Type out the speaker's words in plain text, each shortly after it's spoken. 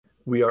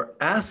We are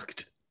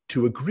asked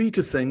to agree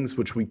to things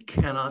which we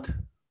cannot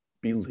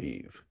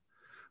believe.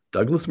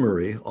 Douglas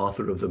Murray,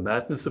 author of The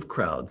Madness of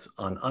Crowds,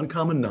 on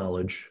Uncommon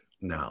Knowledge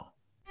now.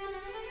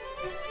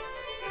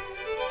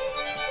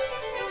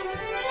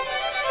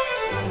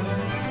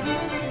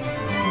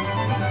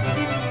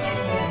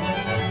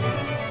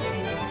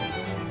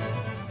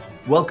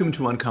 Welcome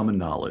to Uncommon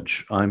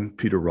Knowledge. I'm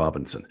Peter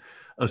Robinson.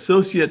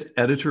 Associate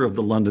editor of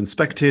the London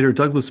Spectator,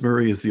 Douglas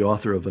Murray is the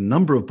author of a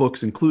number of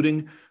books,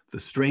 including The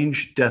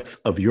Strange Death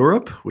of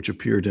Europe, which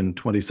appeared in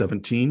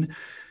 2017.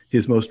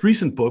 His most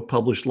recent book,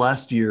 published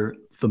last year,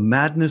 The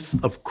Madness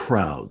of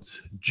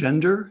Crowds,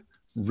 Gender,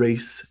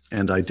 Race,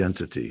 and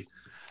Identity.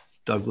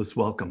 Douglas,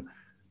 welcome.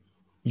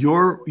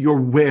 You're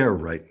where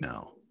right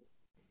now?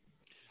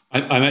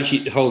 I'm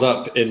actually holed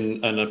up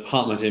in an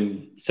apartment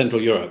in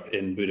Central Europe,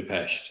 in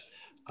Budapest.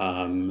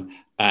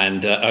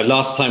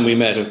 Last time we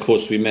met, of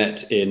course, we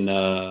met in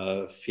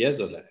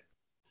Fiesole,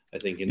 I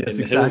think, in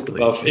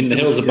the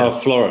hills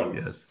above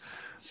Florence. Yes.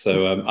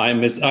 So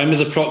I'm as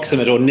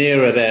approximate or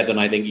nearer there than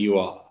I think you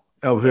are.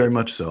 Oh, very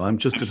much so. I'm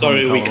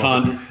sorry we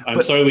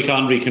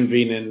can't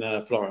reconvene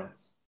in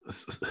Florence.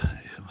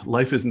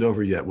 Life isn't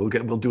over yet. We'll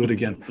do it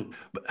again.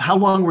 But how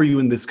long were you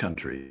in this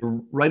country?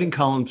 Writing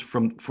columns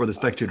for the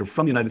Spectator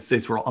from the United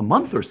States for a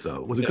month or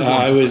so. Was it good?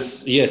 I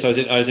was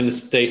in the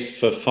States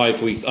for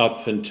 5 weeks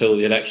up until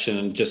the election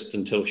and just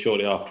until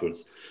shortly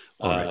afterwards,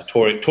 right.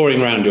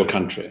 touring around your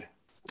country.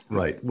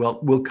 Right. Well,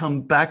 we'll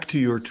come back to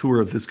your tour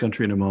of this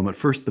country in a moment.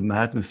 First, The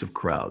Madness of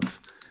Crowds.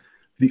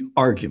 The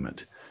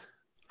argument.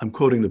 I'm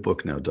quoting the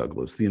book now,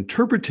 Douglas. The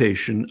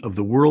interpretation of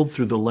the world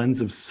through the lens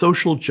of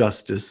social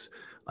justice,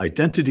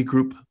 identity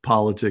group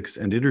politics,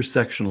 and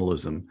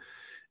intersectionalism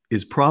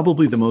is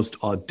probably the most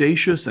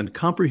audacious and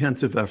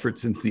comprehensive effort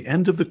since the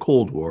end of the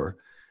Cold War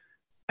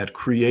at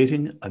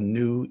creating a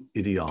new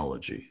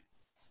ideology.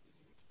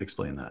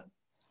 Explain that.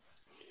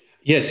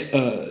 Yes,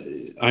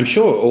 I'm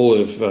sure all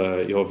of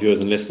your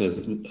viewers and listeners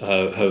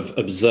have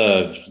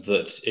observed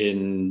that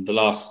in the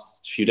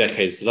last few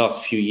decades, the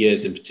last few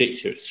years in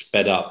particular, it's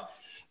sped up.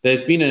 There's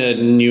been a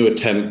new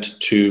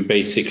attempt to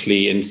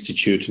basically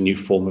institute a new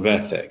form of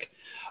ethic.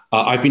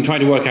 I've been trying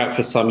to work out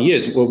for some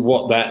years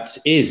what that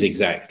is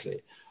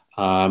exactly.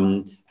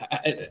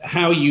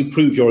 How you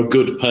prove you're a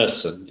good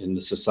person in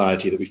the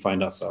society that we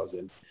find ourselves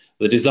in.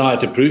 The desire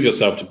to prove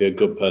yourself to be a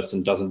good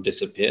person doesn't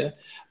disappear.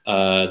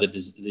 The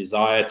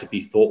desire to be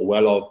thought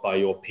well of by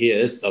your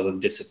peers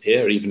doesn't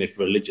disappear, even if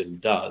religion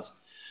does.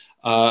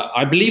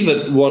 I believe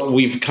that what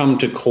we've come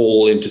to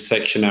call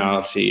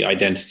intersectionality,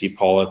 identity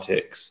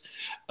politics,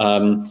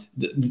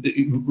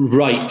 the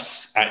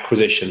rights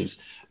acquisitions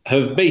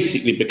have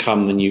basically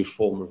become the new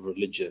form of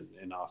religion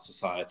in our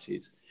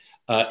societies.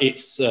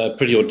 It's a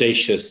pretty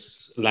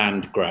audacious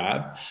land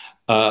grab,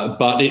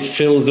 but it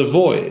fills a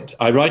void.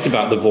 I write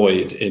about the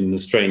void in The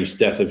Strange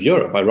Death of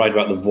Europe. I write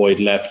about the void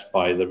left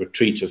by the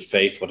retreat of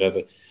faith,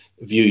 whatever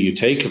view you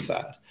take of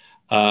that.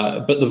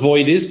 But the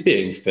void is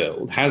being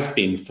filled, has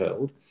been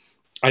filled.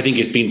 I think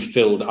it's been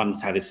filled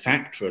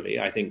unsatisfactorily,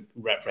 I think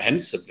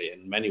reprehensibly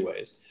in many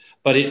ways.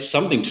 But it's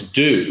something to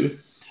do.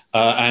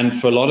 And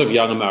for a lot of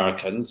young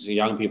Americans,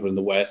 young people in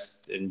the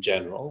West in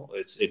general,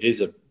 it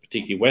is a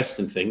particularly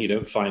Western thing. You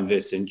don't find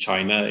this in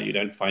China. You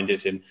don't find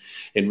it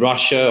in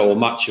Russia or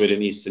much of it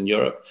in Eastern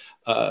Europe.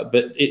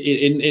 But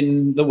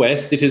in the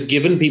West, it has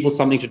given people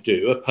something to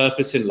do, a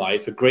purpose in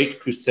life, a great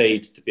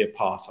crusade to be a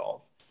part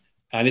of.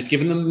 And it's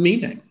given them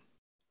meaning.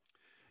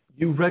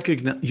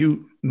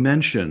 You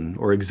mention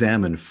or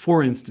examine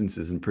 4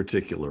 instances in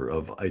particular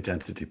of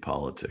identity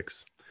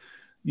politics.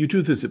 You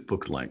do this at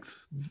book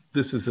length.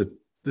 This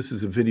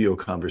is a video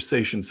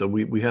conversation, so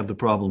we have the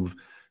problem of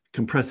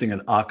compressing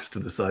an ox to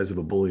the size of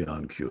a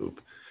bouillon cube.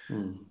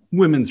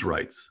 Women's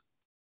rights.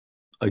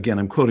 Again,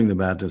 I'm quoting The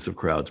Madness of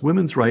Crowds.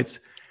 Women's rights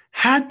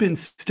had been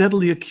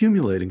steadily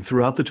accumulating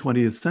throughout the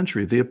 20th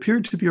century. They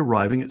appeared to be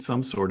arriving at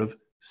some sort of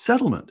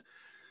settlement.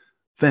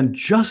 Then,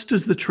 just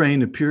as the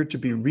train appeared to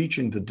be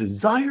reaching the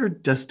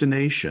desired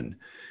destination,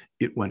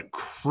 it went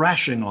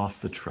crashing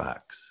off the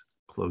tracks,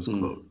 close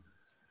quote.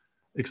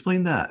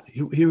 Explain that.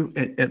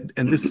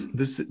 This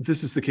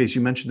is the case.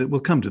 You mentioned that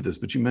we'll come to this,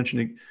 but you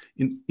mentioned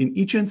in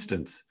each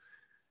instance,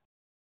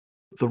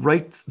 the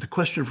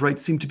question of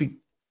rights seemed to be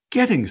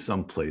getting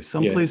someplace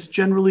yes.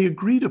 Generally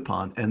agreed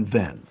upon, and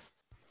then.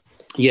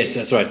 Yes,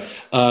 that's right.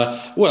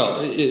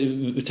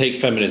 Take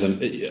feminism.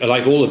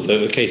 Like all of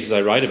the cases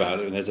I write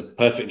about, and there's a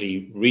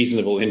perfectly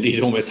reasonable,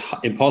 indeed almost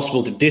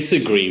impossible to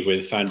disagree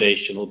with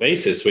foundational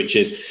basis, which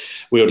is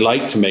we would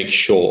like to make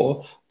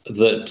sure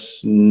that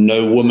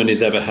no woman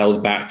is ever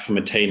held back from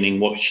attaining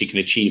what she can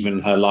achieve in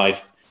her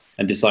life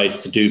and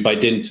decides to do by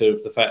dint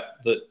of the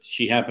fact that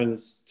she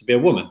happens to be a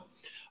woman.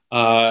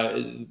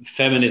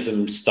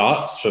 Feminism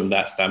starts from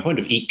that standpoint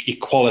of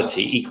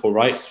equality, equal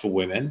rights for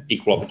women,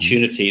 equal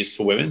opportunities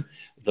for women,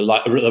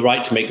 the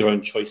right to make their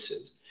own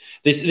choices.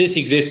 This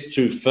exists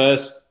through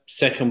first,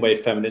 second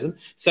wave feminism.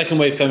 Second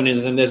wave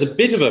feminism, there's a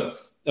bit of a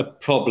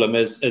problem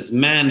as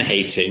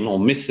man-hating or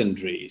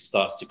misandry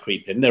starts to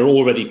creep in. There are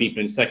already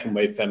people in second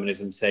wave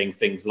feminism saying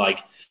things like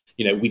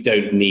We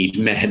don't need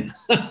men.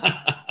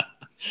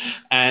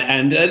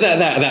 And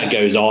that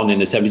goes on in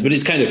the 70s, but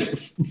it's kind of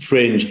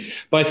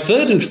fringe. By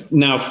third and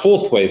now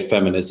fourth wave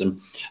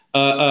feminism,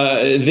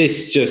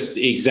 this just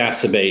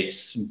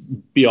exacerbates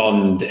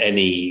beyond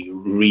any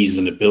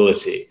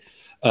reasonability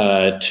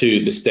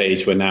to the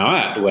stage we're now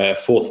at, where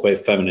fourth wave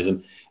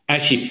feminism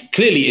actually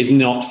clearly is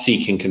not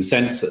seeking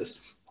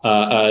consensus.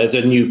 There's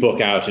a new book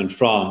out in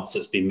France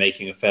that's been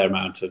making a fair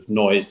amount of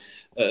noise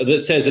that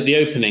says at the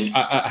opening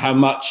how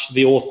much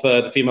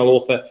the female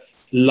author,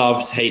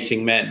 loves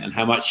hating men and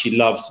how much she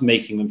loves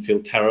making them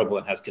feel terrible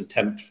and has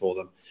contempt for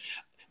them.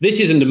 This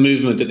isn't a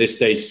movement at this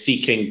stage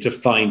seeking to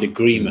find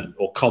agreement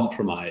or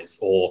compromise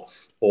or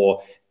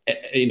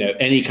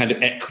any kind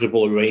of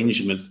equitable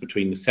arrangements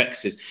between the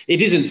sexes.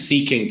 It isn't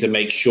seeking to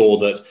make sure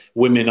that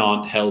women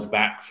aren't held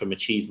back from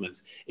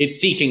achievements. It's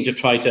seeking to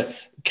try to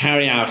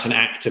carry out an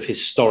act of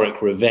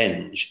historic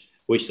revenge,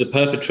 which the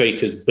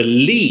perpetrators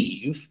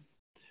believe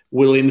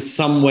will in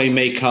some way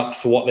make up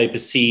for what they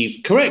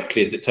perceive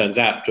correctly, as it turns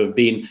out, to have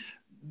been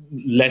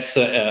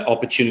lesser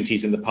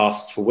opportunities in the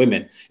past for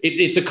women.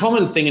 It's a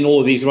common thing in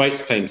all of these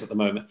rights claims at the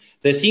moment.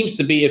 There seems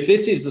to be, if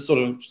this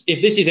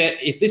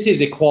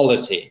is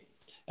equality,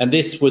 and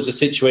this was a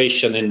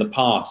situation in the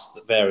past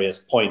at various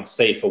points,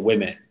 say for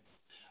women,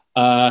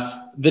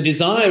 the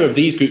desire of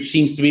these groups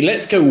seems to be,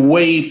 let's go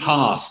way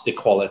past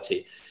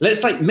equality.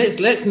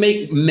 Let's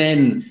make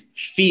men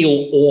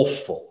feel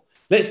awful.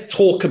 Let's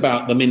talk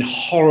about them in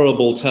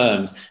horrible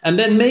terms. And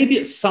then maybe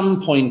at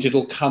some point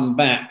it'll come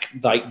back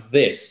like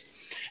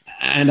this.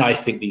 And I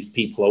think these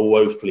people are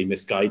woefully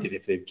misguided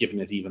if they've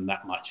given it even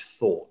that much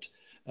thought.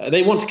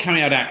 They want to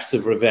carry out acts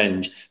of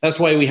revenge. That's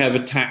why we have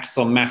attacks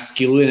on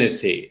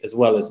masculinity as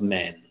well as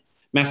men.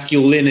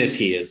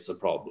 Masculinity is the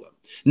problem.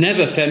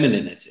 Never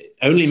femininity,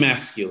 only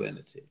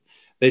masculinity.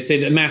 They say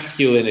that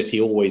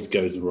masculinity always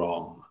goes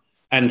wrong,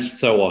 and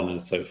so on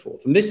and so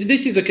forth. And this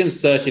is a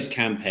concerted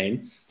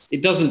campaign.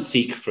 It doesn't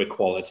seek for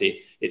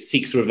equality. It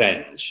seeks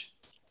revenge.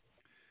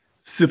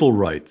 Civil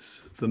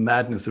rights, the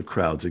madness of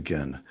crowds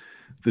again.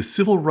 The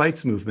civil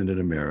rights movement in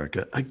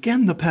America,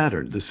 again, the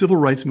pattern. The civil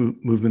rights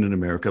movement in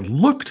America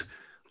looked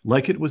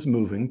like it was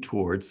moving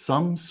towards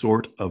some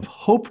sort of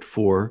hoped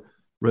for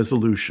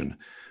resolution.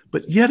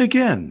 But yet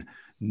again,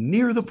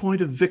 near the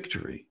point of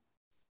victory,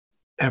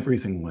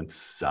 everything went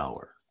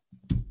sour.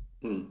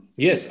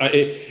 Yes.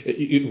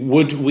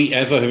 Would we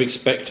ever have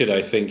expected,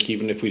 I think,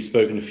 even if we'd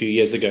spoken a few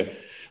years ago,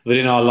 that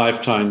in our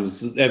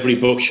lifetimes, every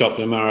bookshop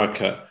in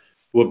America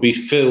would be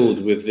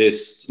filled with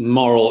this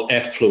moral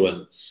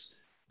effluence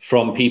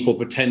from people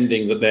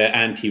pretending that they're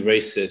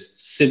anti-racist,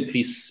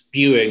 simply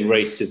spewing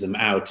racism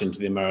out into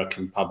the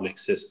American public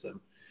system,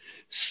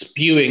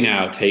 spewing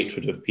out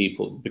hatred of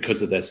people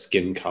because of their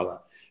skin color,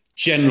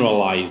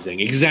 generalizing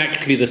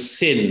exactly the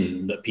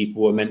sin that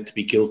people were meant to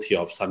be guilty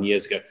of some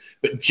years ago,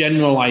 but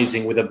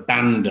generalizing with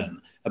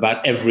abandon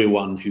about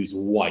everyone who's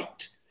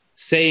white,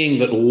 saying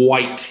that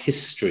white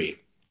history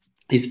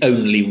is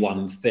only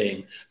one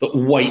thing, that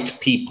white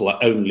people are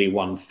only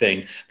one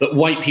thing, that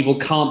white people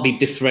can't be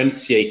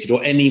differentiated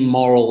or any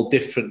moral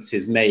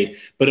differences made,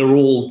 but are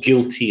all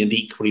guilty and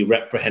equally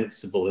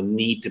reprehensible and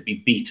need to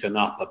be beaten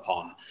up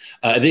upon.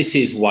 This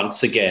is,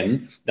 once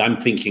again, I'm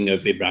thinking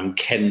of Ibram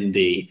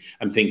Kendi,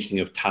 I'm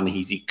thinking of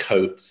Ta-Nehisi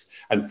Coates,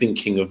 I'm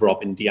thinking of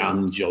Robin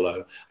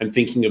DiAngelo, I'm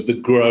thinking of the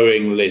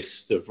growing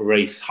list of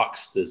race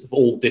hucksters of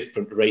all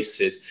different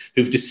races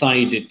who've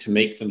decided to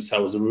make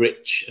themselves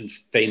rich and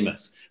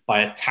famous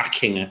by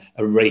attacking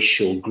a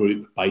racial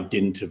group by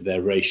dint of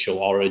their racial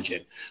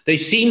origin. They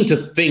seem to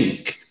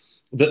think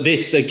that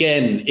this,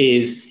 again,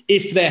 is,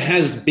 if there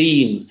has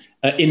been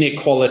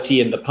inequality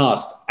in the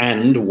past,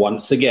 and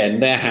once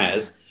again there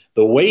has,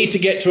 the way to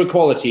get to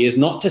equality is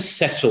not to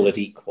settle at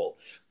equal,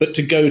 but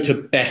to go to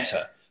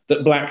better,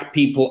 that black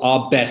people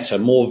are better,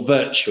 more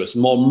virtuous,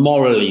 more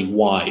morally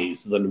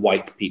wise than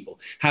white people,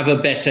 have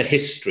a better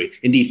history,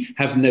 indeed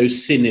have no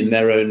sin in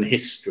their own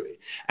history,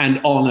 and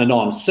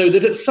on, so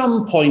that at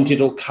some point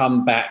it'll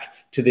come back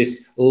to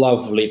this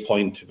lovely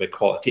point of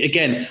equality.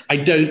 Again, I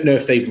don't know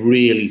if they've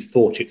really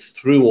thought it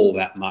through all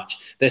that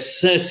much. They're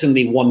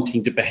certainly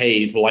wanting to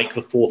behave like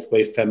the fourth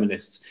wave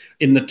feminists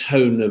in the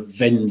tone of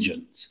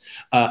vengeance.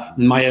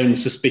 My own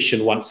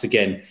suspicion, once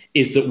again,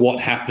 is that what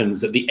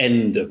happens at the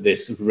end of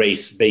this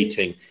race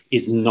baiting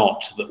is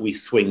not that we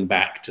swing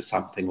back to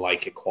something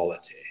like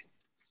equality.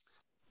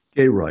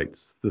 Gay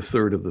rights, the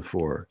third of the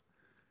four.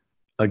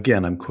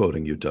 Again, I'm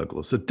quoting you,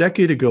 Douglas. A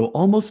decade ago,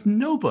 almost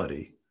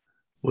nobody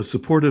was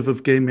supportive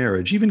of gay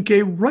marriage. Even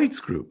gay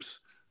rights groups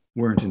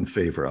weren't in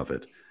favor of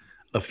it.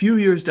 A few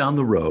years down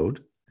the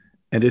road,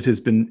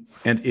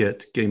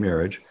 gay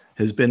marriage,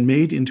 has been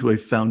made into a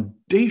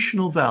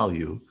foundational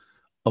value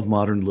of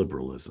modern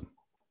liberalism.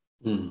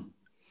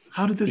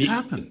 How did this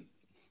happen?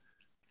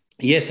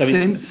 Yes, I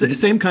mean...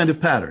 Same kind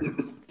of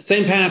pattern.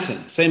 Same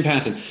pattern.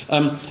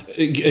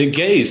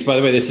 Gays, by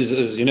the way, this is,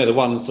 as you know, the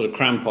one sort of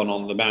crampon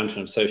on the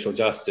mountain of social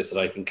justice that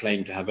I can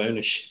claim to have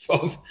ownership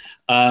of.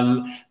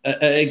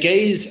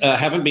 Gays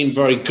haven't been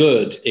very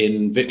good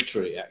in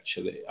victory,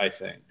 actually, I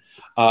think.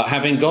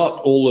 Having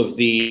got all of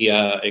the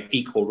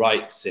equal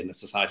rights in a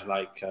society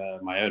like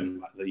my own,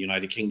 like the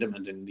United Kingdom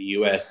and in the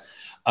US,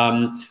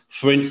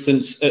 for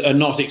instance, are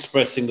not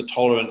expressing the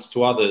tolerance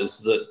to others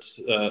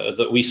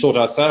that we sought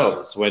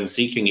ourselves when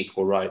seeking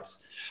equal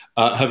rights,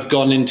 have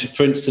gone into,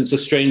 for instance, a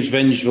strange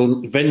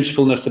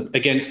vengefulness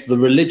against the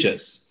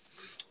religious.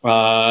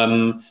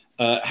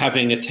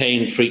 Having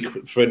attained,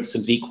 for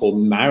instance, equal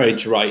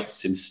marriage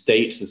rights in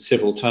state and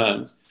civil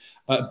terms,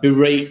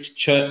 berate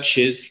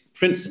churches,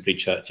 principally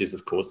churches,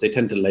 of course. They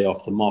tend to lay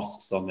off the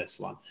mosques on this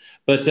one,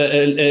 but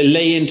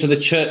lay into the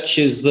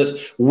churches that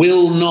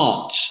will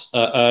not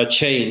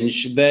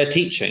change their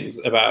teachings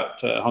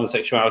about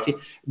homosexuality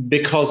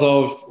because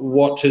of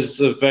what is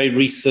a very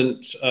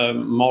recent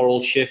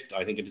moral shift,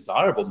 I think a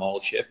desirable moral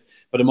shift,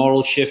 but a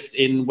moral shift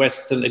in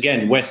Western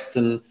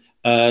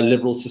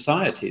liberal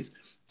societies.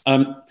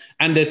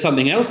 And there's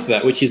something else to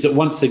that, which is that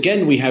once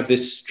again we have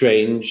this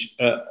strange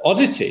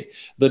oddity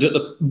that at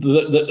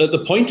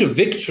the point of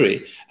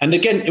victory, and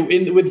again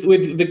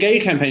with the gay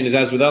campaigners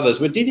as with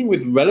others, we're dealing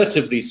with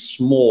relatively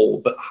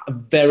small but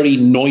very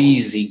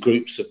noisy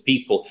groups of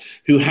people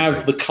who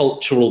have the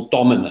cultural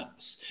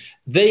dominance.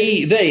 I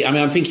mean,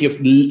 I'm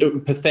thinking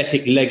of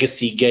pathetic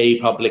legacy gay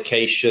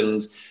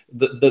publications,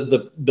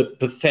 the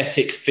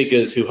pathetic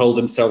figures who hold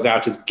themselves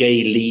out as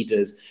gay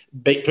leaders,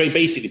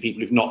 basically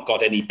people who've not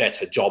got any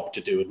better job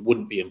to do and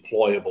wouldn't be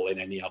employable in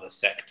any other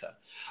sector,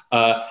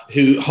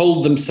 who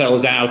hold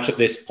themselves out at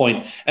this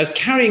point as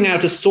carrying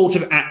out a sort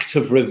of act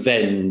of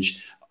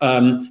revenge.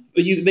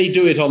 They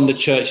do it on the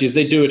churches,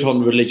 they do it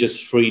on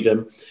religious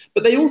freedom,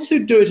 but they also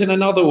do it in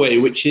another way,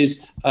 which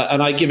is,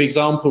 and I give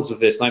examples of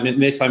this, and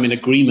I'm in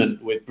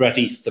agreement with Bret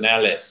Easton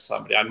Ellis,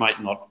 somebody I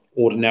might not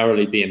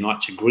ordinarily be in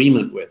much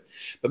agreement with.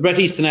 But Bret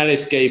Easton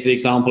Ellis gave the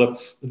example of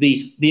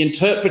the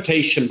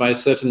interpretation by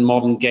certain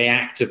modern gay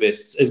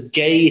activists as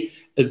gay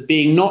as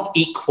being not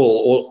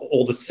equal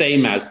or the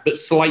same as, but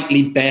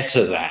slightly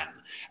better than.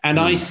 And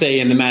I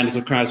say in The Madness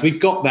of Crowds, we've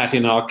got that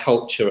in our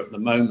culture at the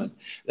moment.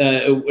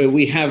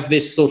 We have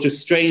this sort of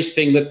strange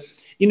thing that,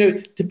 you know,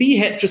 to be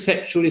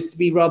heterosexual is to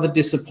be rather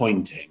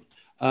disappointing,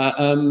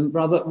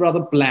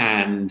 rather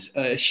bland.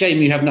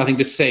 Shame you have nothing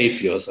to say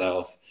for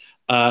yourself.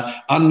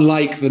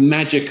 Unlike the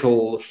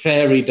magical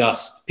fairy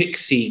dust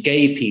pixie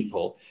gay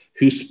people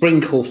who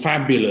sprinkle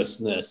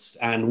fabulousness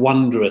and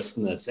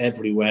wondrousness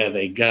everywhere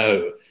they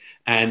go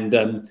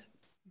and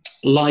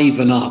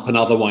liven up an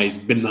otherwise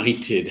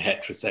benighted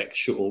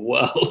heterosexual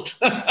world.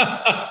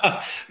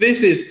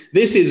 This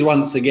is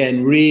once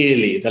again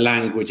really the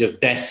language of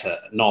better,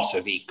 not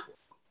of equal.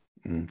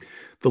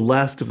 The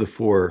last of the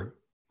four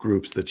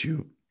groups that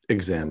you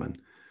examine,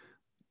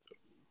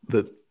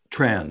 the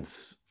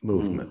trans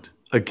movement,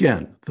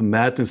 again, the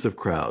madness of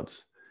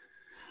crowds.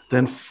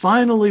 Then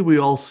finally we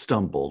all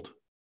stumbled,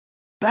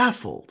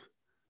 baffled,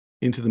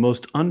 into the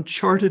most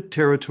uncharted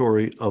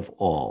territory of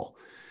all.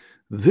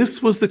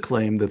 This was the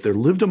claim that there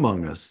lived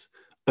among us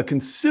a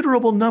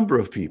considerable number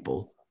of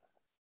people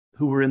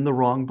who were in the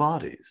wrong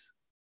bodies.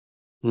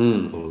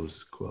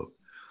 Close quote.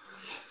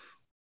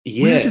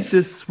 Yes.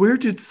 This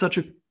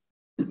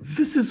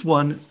is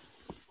one,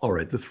 all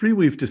right, the three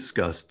we've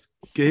discussed,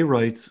 gay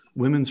rights,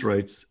 women's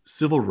rights,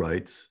 civil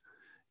rights,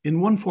 in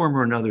one form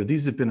or another,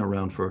 these have been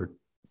around for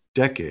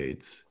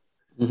decades.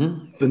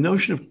 The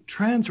notion of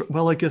trans,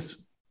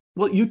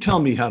 you tell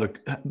me how to,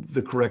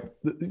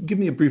 give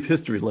me a brief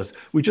history lesson.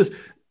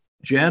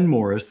 Jan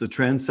Morris, the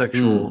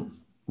transsexual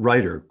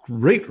writer,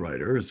 great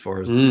writer, as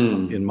far as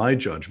in my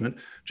judgment,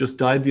 just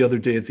died the other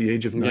day at the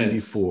age of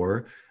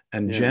 94. Yes.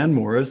 And Jan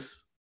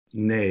Morris,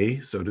 nay,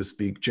 so to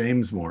speak,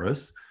 James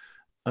Morris,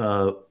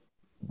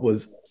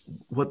 was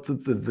what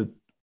the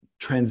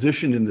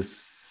transition in the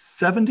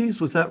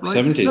 70s, was that right?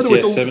 70s, in other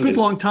words, a 70s. good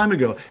long time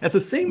ago. At the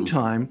same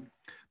time,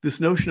 this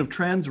notion of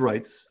trans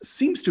rights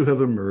seems to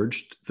have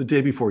emerged the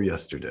day before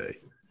yesterday.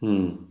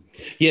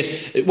 Yes,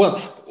 well,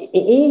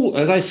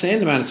 as I say in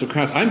The Madness of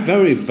Crowds, I'm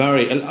very,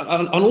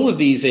 on all of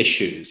these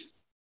issues,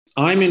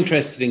 I'm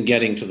interested in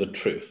getting to the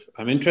truth.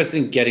 I'm interested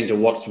in getting to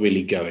what's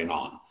really going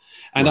on.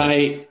 And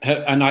right.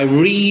 I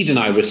read and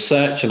I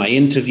research and I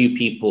interview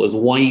people as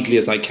widely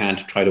as I can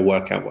to try to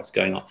work out what's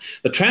going on.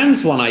 The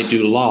trans one I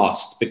do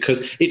last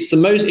because it's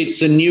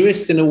the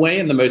newest in a way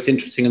and the most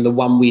interesting and the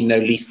one we know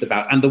least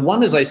about. And the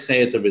one, as I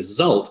say, as a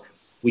result,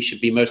 we should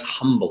be most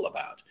humble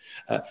about.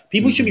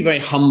 People should be very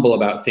humble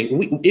about things.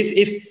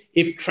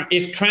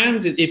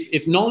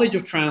 If knowledge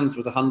of trans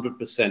was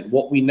 100%,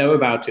 what we know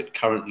about it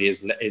currently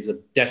is a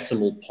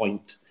decimal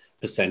point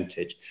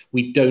percentage.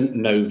 We don't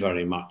know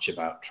very much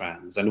about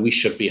trans, and we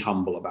should be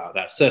humble about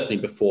that. Certainly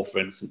before, for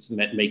instance,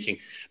 making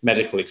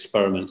medical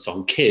experiments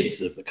on kids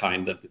of the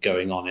kind that are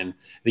going on in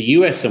the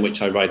US, and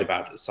which I write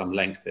about at some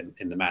length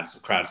in The Madness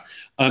of Crowds.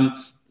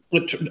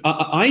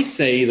 I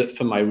say that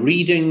for my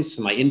readings,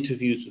 for my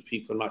interviews with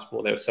people and much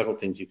more, there are several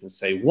things you can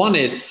say. One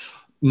is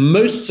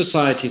most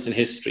societies in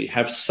history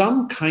have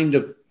some kind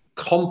of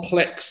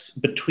complex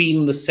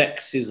between the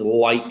sexes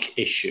like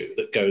issue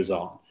that goes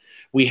on,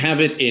 We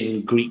have it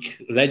in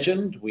Greek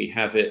legend. We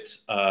have it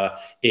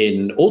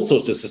in all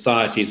sorts of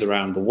societies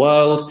around the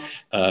world,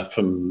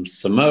 from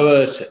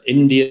Samoa to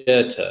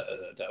India to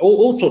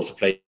all sorts of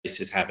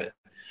places have it.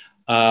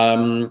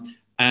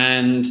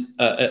 And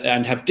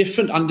have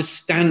different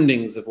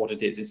understandings of what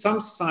it is. In some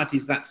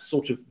societies, that's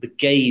sort of the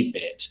gay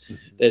bit.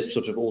 There's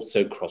sort of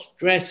also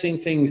cross-dressing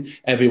things.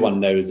 Everyone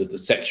knows of the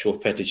sexual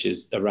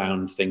fetishes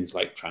around things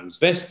like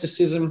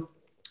transvesticism.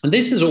 And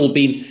this has all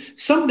been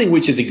something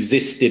which has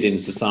existed in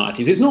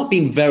societies. It's not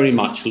been very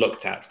much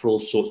looked at for all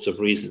sorts of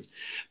reasons.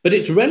 But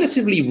it's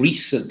relatively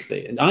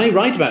recently, and I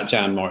write about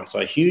Jan Morris, who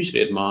I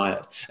hugely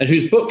admired, and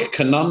whose book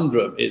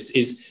Conundrum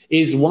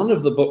is one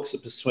of the books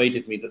that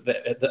persuaded me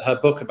that her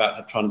book about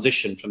her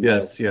transition from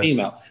male to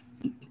female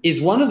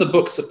is one of the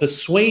books that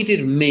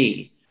persuaded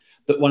me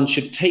that one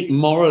should take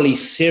morally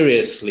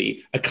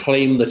seriously a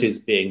claim that is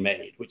being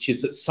made, which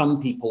is that some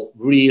people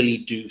really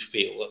do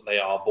feel that they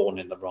are born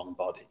in the wrong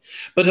body.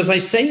 But as I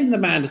say in The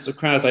Madness of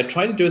Crowds, I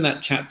try to do in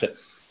that chapter,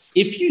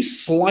 if you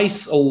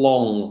slice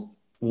along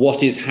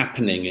what is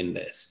happening in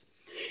this,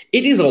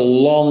 it is a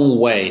long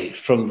way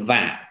from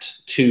that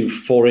to,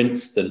 for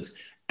instance,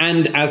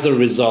 and as a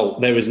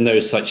result, there is no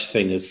such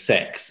thing as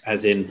sex,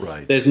 as in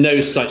there's no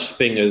such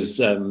thing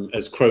as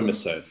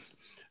chromosomes.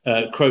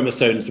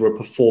 Chromosomes were a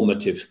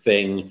performative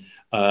thing,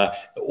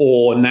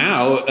 or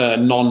now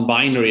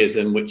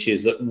non-binaryism, which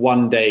is that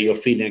one day you're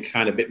feeling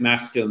kind of a bit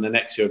masculine, the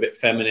next you're a bit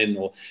feminine,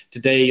 or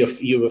today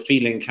you were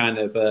feeling kind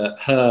of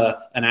her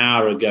an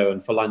hour ago,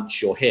 and for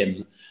lunch you're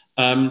him.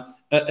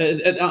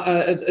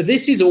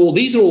 These are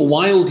all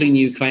wildly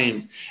new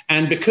claims,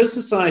 and because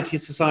society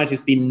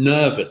has been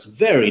nervous,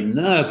 very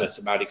nervous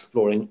about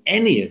exploring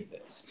any of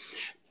this.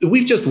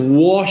 We've just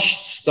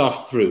washed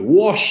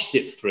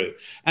it through.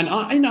 And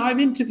I've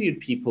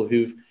interviewed people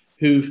who,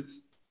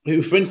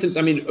 for instance,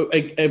 are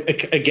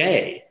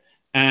gay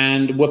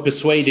and were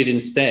persuaded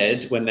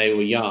instead when they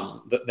were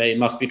young that they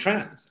must be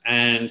trans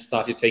and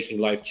started taking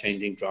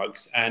life-changing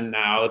drugs. And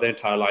now their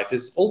entire life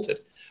is altered,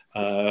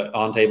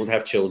 aren't able to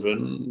have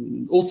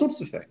children, all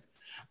sorts of things.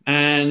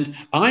 And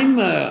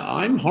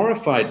I'm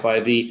horrified by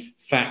the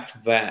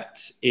fact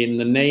that in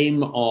the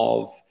name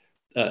of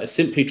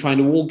simply trying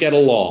to all get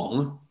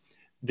along,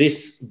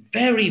 this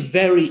very,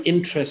 very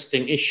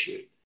interesting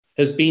issue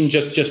has been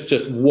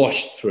just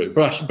washed through,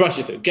 brush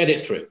it through, get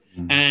it through.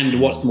 And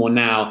what's more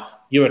now,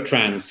 you're a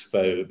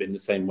transphobe in the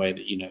same way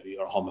that,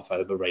 you're a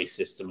homophobe, a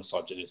racist, a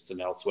misogynist,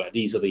 and elsewhere.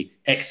 These are the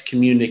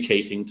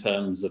excommunicating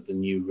terms of the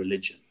new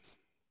religion.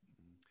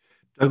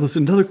 Douglas,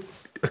 a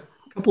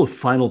couple of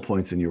final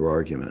points in your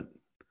argument.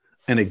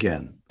 And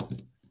again,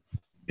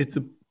 it's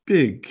a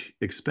big,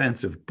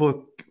 expansive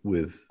book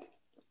with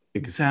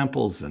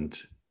examples and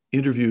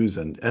interviews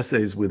and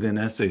essays within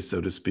essays, so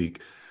to speak.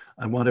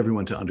 I want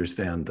everyone to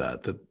understand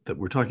that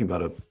we're talking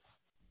about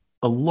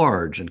a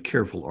large and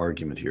careful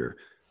argument here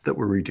that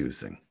we're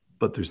reducing,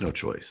 but there's no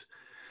choice.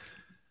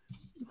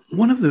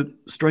 One of the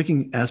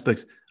striking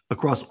aspects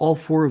across all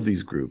four of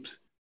these groups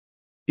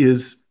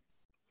is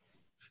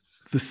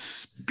the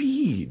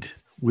speed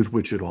with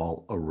which it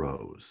all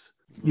arose.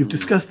 You've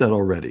discussed that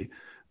already,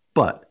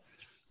 but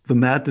The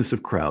Madness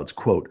of Crowds,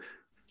 quote,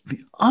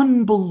 "The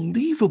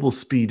unbelievable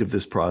speed of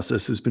this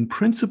process has been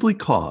principally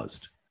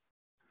caused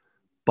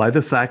by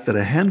the fact that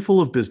a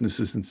handful of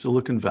businesses in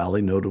Silicon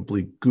Valley,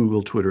 notably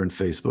Google, Twitter, and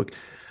Facebook,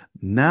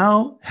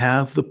 now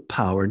have the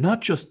power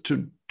not just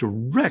to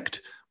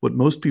direct what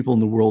most people in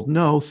the world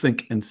know,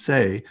 think, and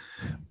say,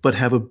 but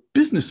have a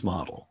business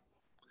model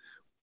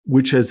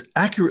which has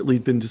accurately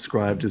been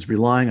described as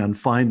relying on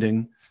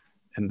finding,"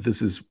 and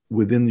this is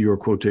within your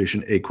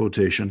quotation, a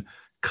quotation,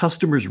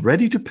 "customers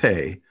ready to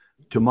pay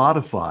to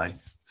modify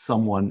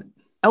someone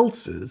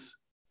else's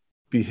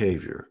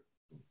behavior,"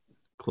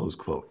 close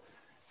quote.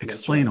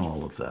 Explain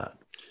all of that.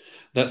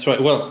 That's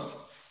right.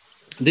 Well,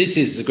 this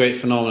is a great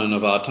phenomenon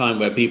of our time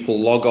where people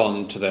log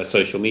on to their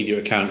social media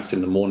accounts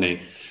in the morning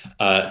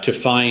to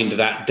find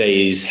that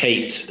day's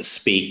hate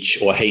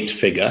speech or hate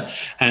figure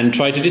and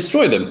try to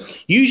destroy them,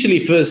 usually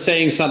for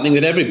saying something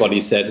that everybody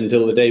said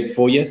until the day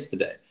before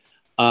yesterday.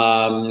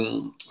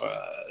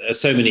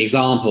 So many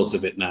examples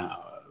of it now.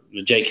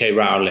 J.K.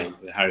 Rowling,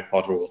 the Harry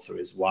Potter author,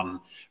 is one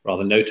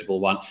rather notable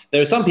one.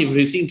 There are some people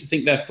who seem to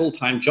think their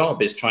full-time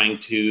job is trying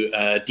to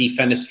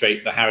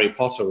defenestrate the Harry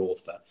Potter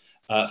author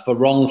for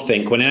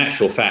wrongthink, when in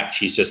actual fact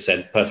she's just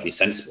said perfectly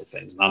sensible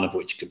things, none of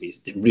which could be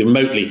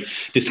remotely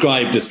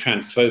described as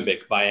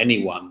transphobic by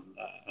anyone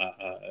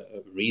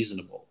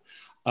reasonable.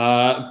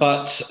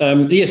 But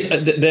yes,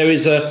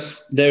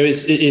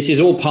 it is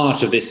all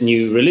part of this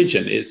new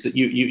religion. Is that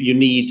you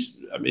need.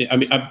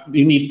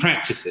 You need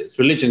practices.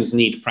 Religions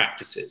need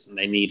practices, and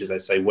they need, as I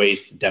say,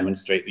 ways to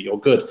demonstrate that you're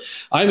good.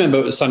 I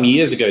remember some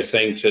years ago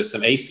saying to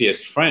some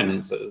atheist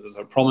friends, as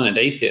a prominent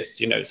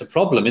atheist, it's a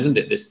problem, isn't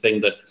it? This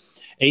thing that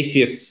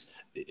atheists,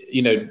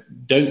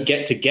 don't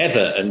get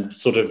together and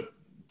sort of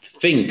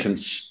think and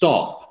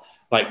stop.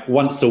 Like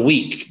once a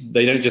week,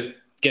 they don't just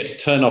get to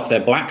turn off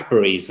their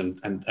Blackberries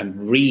and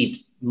read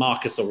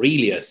Marcus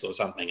Aurelius or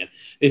something. And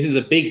this is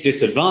a big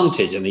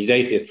disadvantage. And these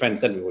atheist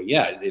friends said, well,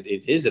 yeah,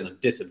 it is a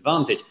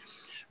disadvantage.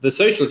 The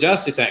social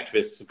justice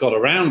activists have got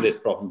around this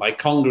problem by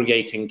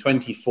congregating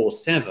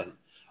 24/7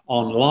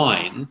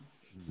 online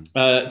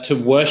to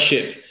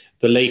worship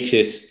the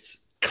latest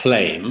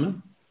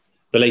claim,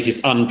 the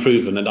latest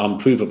unproven and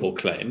unprovable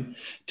claim,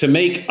 to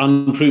make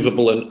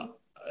unprovable and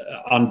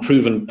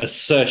unproven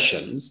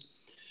assertions,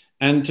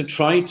 and to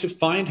try to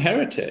find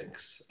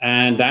heretics.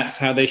 And that's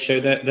how they show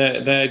that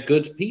they're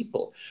good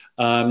people.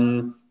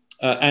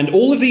 And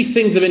all of these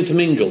things have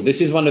intermingled.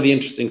 This is one of the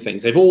interesting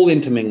things. They've all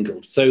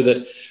intermingled so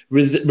that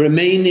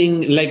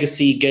remaining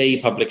legacy gay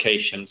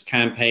publications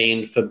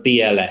campaign for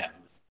BLM.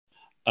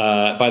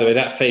 By the way,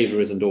 that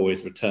favor isn't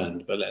always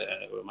returned, but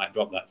we might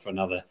drop that for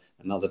another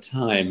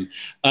time.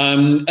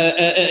 The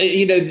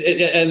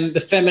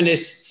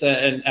feminists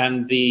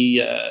and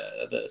the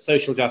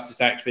social justice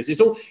activists,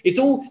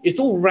 it's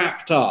all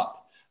wrapped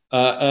up.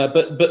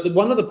 But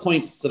one of the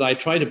points that I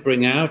try to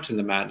bring out in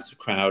the Madness of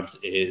Crowds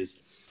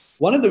is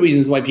one of the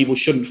reasons why people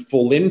shouldn't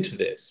fall into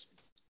this.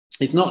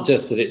 It's not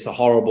just that it's a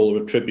horrible,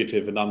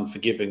 retributive, and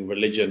unforgiving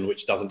religion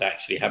which doesn't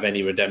actually have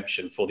any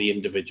redemption for the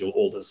individual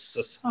or the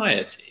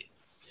society.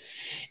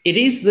 It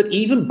is that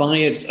even by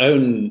its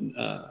own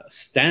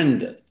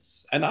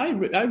standards, and I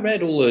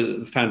read all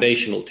the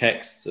foundational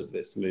texts of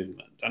this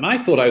movement, and I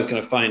thought I was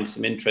going to find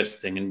some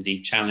interesting and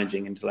indeed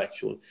challenging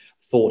intellectual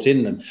thought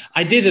in them.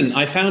 I didn't.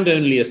 I found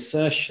only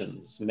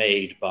assertions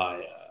made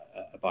by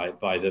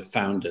the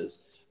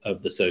founders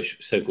of the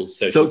so-called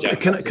social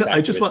justice.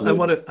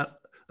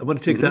 I want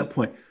to take that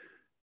point.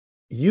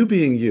 You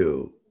being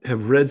you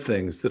have read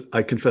things that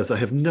I confess I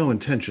have no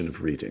intention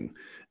of reading,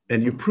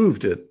 and you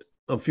proved it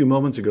a few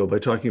moments ago by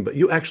talking about,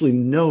 you actually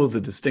know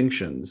the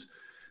distinctions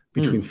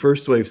between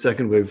first wave,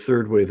 second wave,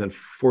 third wave, and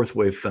fourth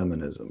wave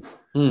feminism.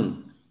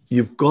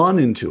 You've gone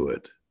into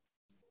it.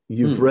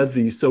 You've read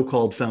these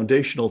so-called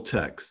foundational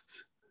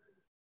texts,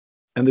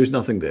 and there's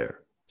nothing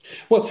there.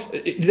 Well,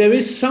 there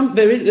is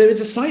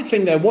a slight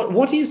thing there.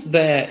 What is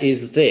there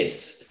is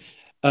this.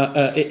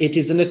 It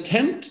is an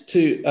attempt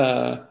to.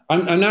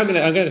 I'm going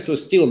to sort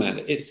of steel man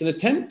it. It's an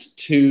attempt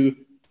to.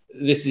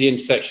 This is the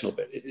intersectional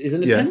bit. It is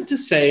an attempt to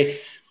say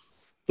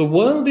the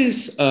world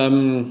has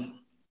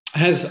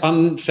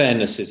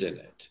unfairnesses in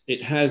it.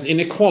 It has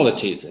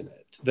inequalities in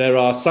it. There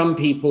are some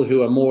people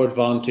who are more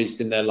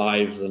advantaged in their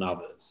lives than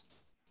others.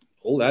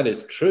 All that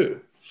is true.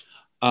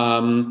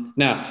 Any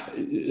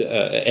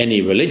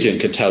religion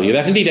could tell you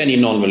that. Indeed, any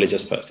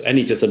non-religious person,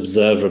 any just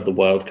observer of the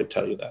world could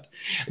tell you that.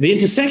 The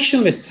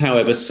intersectionalists,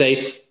 however,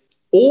 say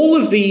all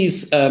of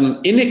these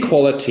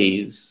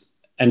inequalities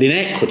and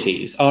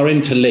inequities are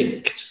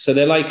interlinked. So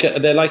they're like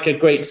a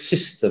great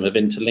system of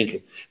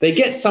interlinking. They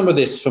get some of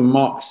this from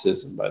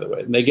Marxism, by the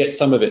way, and they get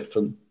some of it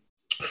from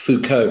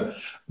Foucault.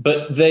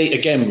 But they,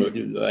 again,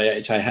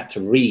 which I had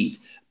to read,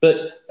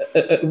 but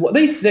what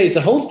they say is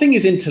the whole thing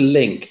is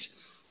interlinked.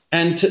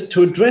 And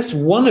to address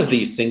one of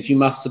these things, you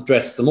must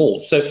address them all.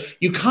 So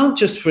you can't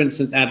just, for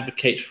instance,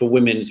 advocate for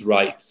women's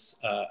rights.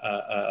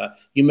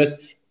 You must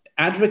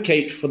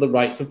advocate for the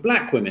rights of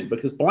black women,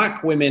 because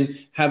black women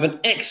have an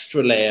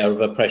extra layer of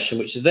oppression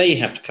which they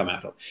have to come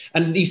out of.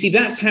 And you see,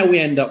 that's how we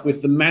end up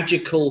with the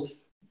magical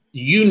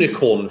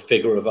unicorn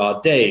figure of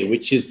our day,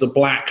 which is the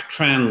black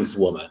trans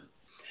woman.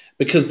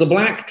 Because the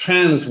black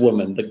trans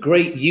woman, the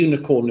great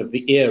unicorn of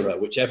the era,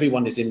 which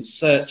everyone is in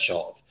search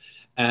of,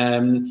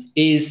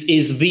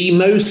 is the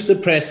most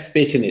oppressed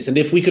bit in this. And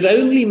if we could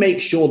only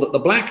make sure that the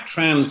black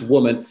trans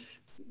woman,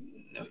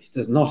 no, it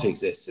does not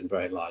exist in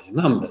very large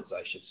numbers,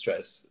 I should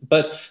stress,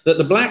 but that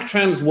the black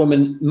trans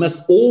woman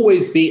must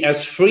always be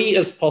as free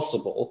as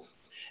possible,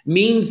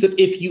 means that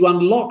if you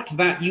unlocked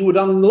that, you would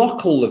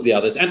unlock all of the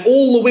others, and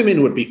all the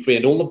women would be free,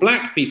 and all the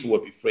black people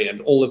would be free, and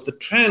all of the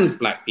trans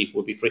black people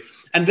would be free,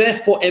 and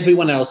therefore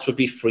everyone else would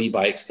be free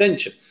by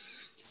extension.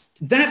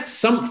 That's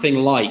something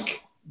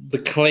like the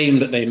claim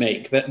that they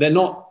make. That they're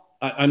not.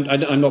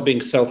 I'm not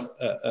being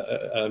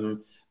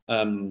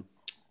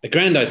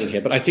aggrandizing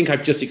here, but I think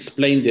I've just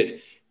explained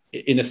it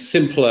in a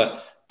simpler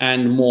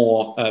and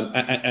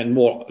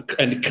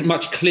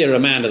much clearer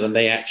manner than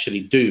they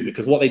actually do,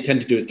 because what they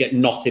tend to do is get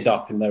knotted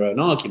up in their own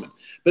argument.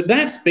 But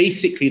that's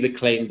basically the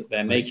claim that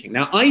they're making.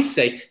 Now, I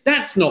say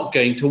that's not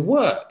going to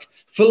work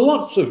for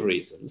lots of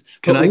reasons.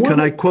 Can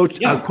I quote?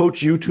 Yeah. I'll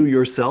quote you to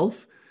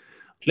yourself.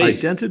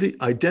 Please.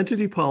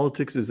 Identity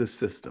politics is a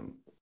system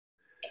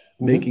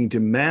making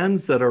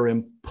demands that are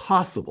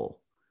impossible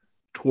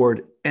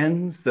toward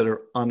ends that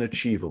are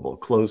unachievable,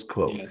 close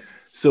quote. Yes.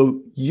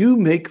 So you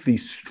make the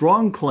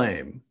strong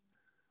claim,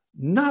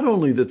 not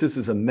only that this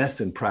is a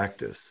mess in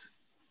practice,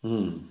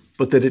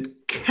 but that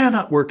it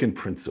cannot work in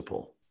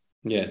principle.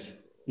 Yes.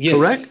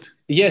 Correct?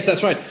 Yes,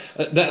 that's right.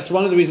 That's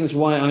one of the reasons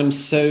why I'm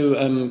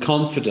so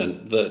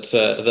confident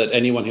that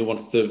anyone who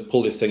wants to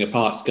pull this thing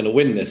apart is going to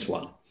win this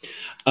one.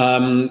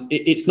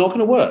 It's not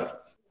going to work.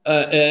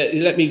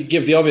 Let me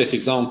give the obvious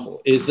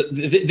example, is that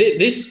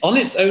this on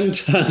its own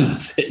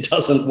terms, it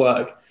doesn't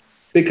work.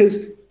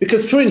 Because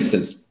for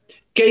instance,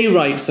 gay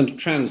rights and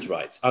trans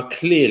rights are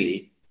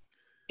clearly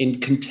in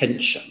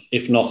contention,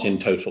 if not in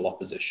total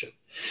opposition.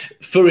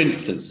 For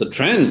instance, the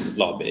trans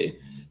lobby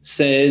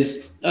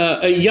says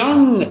a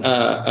young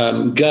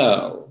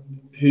girl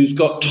who's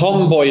got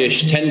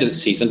tomboyish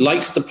tendencies and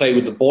likes to play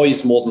with the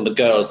boys more than the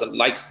girls and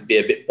likes to be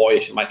a bit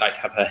boyish and might like to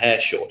have her hair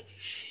short,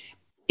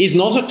 is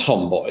not a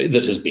tomboy.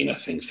 That has been a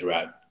thing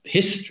throughout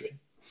history,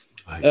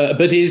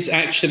 but is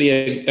actually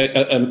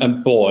a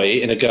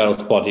boy in a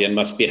girl's body and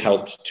must be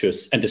helped to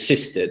and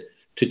assisted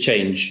to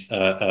change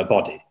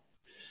body.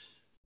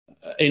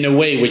 In a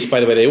way which, by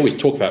the way, they always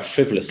talk about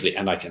frivolously,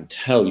 and I can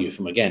tell you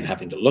from, again,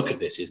 having to look at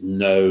this, is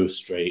no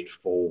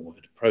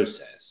straightforward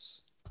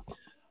process.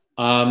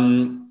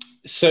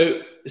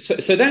 So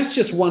that's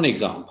just one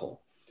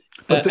example.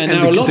 But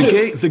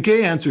the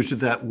gay answer to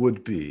that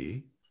would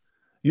be...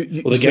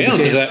 the gay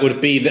answer to that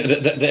would be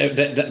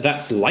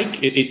that's like...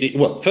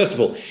 well, first of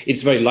all,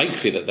 it's very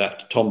likely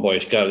that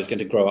tomboyish girl is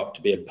going to grow up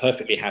to be a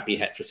perfectly happy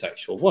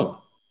heterosexual woman.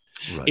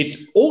 Right. It's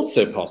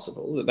also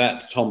possible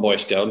that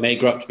tomboyish girl may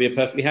grow up to be a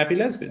perfectly happy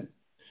lesbian.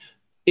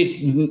 It's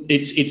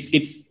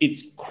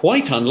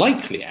quite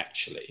unlikely,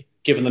 actually,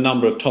 given the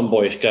number of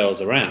tomboyish girls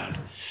around,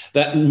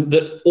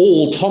 that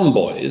all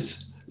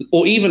tomboys,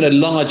 or even a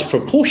large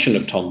proportion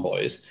of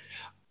tomboys,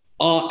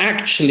 are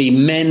actually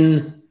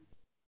men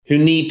who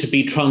need to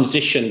be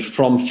transitioned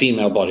from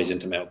female bodies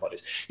into male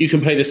bodies. You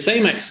can play the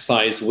same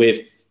exercise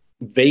with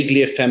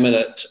vaguely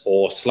effeminate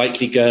or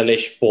slightly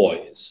girlish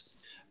boys.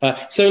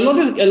 So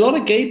a lot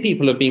of gay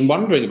people have been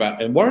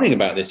worrying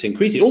about this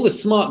increasingly. All the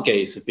smart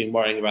gays have been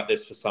worrying about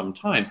this for some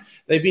time.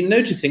 They've been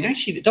noticing,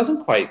 actually, it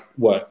doesn't quite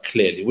work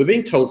clearly. We're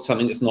being told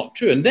something that's not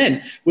true. And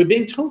then we're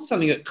being told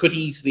something that could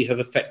easily have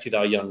affected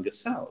our younger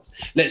selves.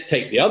 Let's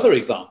take the other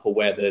example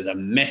where there's a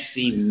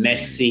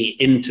messy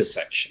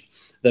intersection.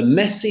 The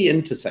messy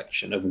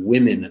intersection of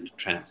women and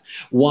trans.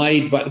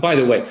 Why? By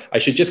the way, I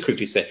should just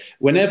quickly say,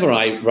 whenever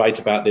I write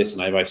about this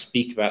and I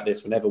speak about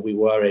this, whenever we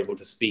were able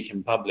to speak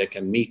in public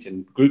and meet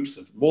in groups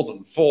of more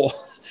than 4,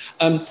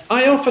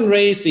 I often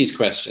raise these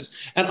questions.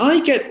 And I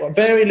get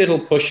very little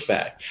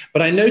pushback.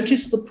 But I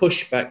notice the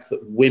pushback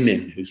that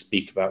women who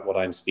speak about what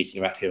I'm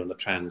speaking about here on the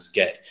trans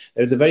get.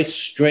 There's a very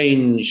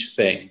strange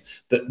thing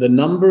that the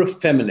number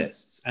of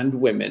feminists and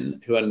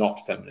women who are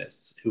not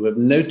feminists who have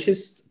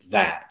noticed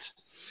that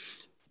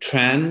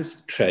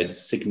trans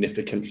treads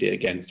significantly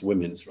against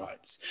women's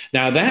rights.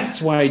 Now, that's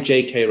why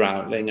J.K.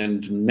 Rowling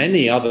and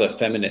many other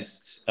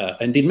feminists,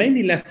 indeed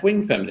mainly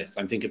left-wing feminists,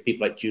 I'm thinking of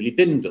people like Julie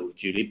Bindel,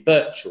 Julie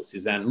Burchill,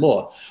 Suzanne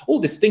Moore,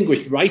 all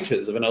distinguished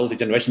writers of an older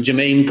generation,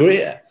 Germaine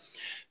Greer,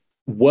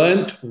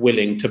 weren't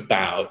willing to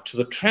bow to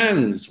the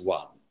trans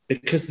one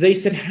because they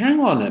said,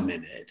 hang on a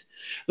minute,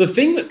 the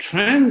thing that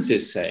trans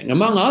is saying,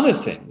 among other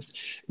things,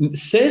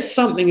 says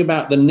something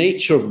about the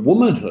nature of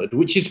womanhood,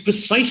 which is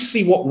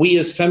precisely what we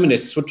as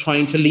feminists were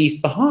trying to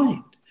leave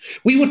behind.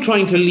 We were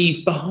trying to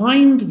leave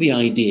behind the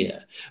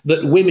idea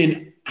that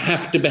women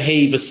have to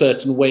behave a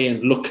certain way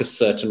and look a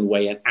certain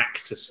way and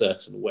act a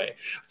certain way.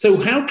 So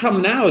how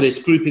come now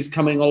this group is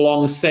coming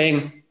along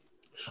saying,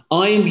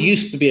 I'm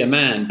used to be a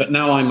man, but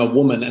now I'm a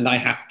woman and I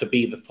have to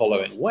be the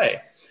following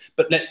way?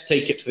 But let's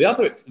take it to the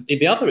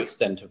other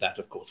extent of that,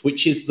 of course,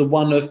 which is the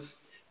one of,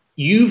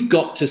 you've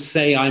got to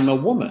say I'm a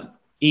woman,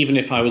 even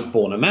if I was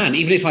born a man,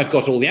 even if I've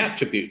got all the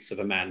attributes of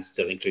a man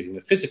still, including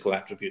the physical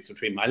attributes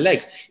between my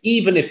legs.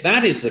 Even if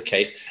that is the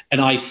case, and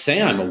I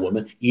say I'm a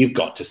woman, you've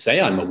got to say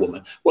I'm a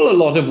woman. Well, a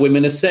lot of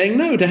women are saying,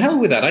 no, to hell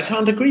with that. I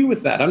can't agree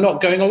with that. I'm not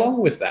going along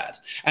with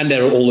that. And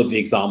there are all of the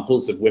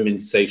examples of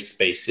women's safe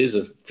spaces,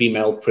 of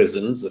female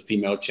prisons, of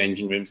female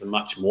changing rooms, and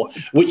much more,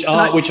 which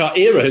our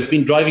era has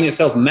been driving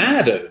itself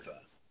mad over.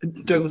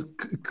 Douglas,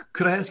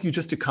 could I ask you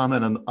just to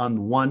comment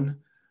on one,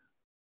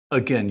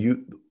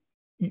 again,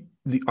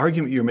 the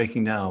argument you're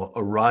making now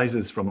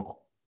arises from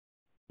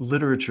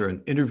literature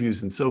and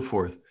interviews and so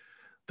forth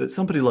that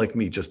somebody like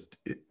me just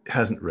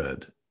hasn't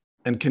read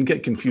and can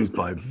get confused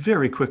by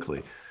very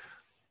quickly.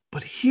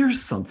 But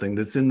here's something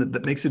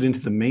that makes it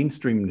into the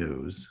mainstream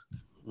news.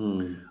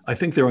 I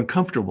think they're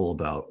uncomfortable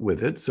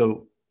with it.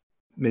 So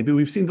maybe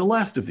we've seen the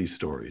last of these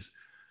stories.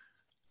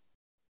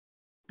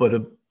 But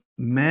a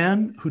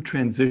man who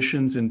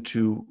transitions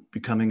into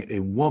becoming a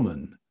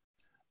woman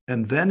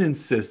and then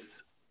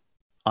insists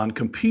on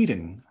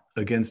competing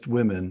against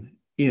women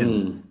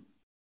in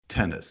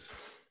tennis,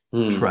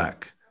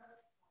 track,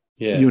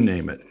 you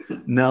name it.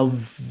 Now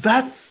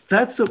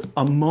that's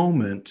a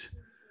moment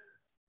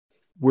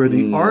where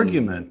the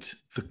argument,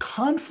 the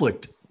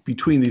conflict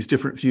between these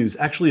different views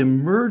actually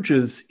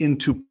emerges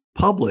into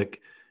public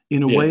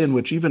in a way in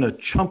which even a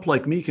chump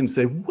like me can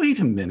say, wait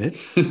a minute,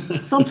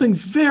 something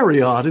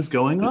very odd is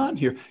going on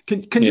here.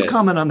 Can you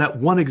comment on that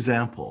one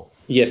example?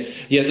 Yes,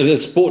 the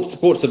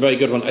sport's a very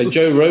good one.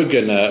 Joe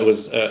Rogan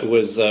was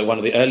one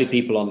of the early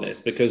people on this,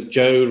 because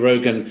Joe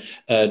Rogan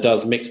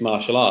does mixed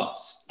martial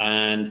arts,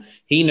 and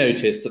he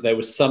noticed that there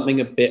was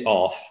something a bit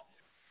off,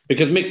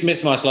 because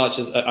mixed martial arts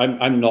is,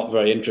 I'm not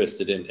very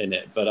interested in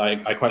it, but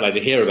I quite like to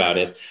hear about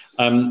it.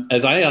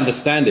 As I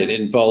understand it,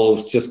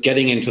 involves just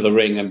getting into the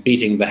ring and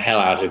beating the hell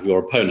out of your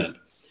opponent.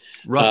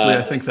 Roughly,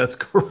 I think that's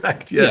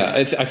correct.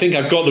 Yes. Yeah, I think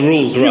I've got the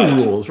rules right.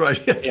 Rules,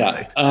 right? Yes, yeah.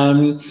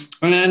 Right.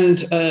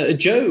 And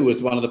Joe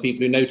was one of the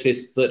people who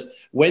noticed that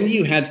when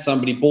you had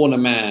somebody born a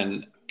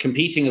man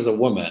competing as a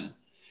woman,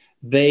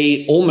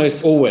 they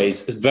almost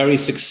always very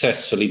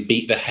successfully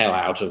beat the hell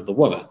out of the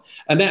woman.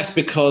 And that's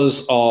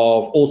because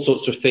of all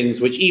sorts of things,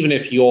 which even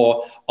if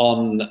you're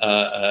on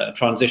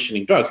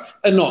transitioning drugs,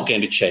 are not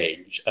going to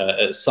change.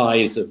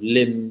 Size of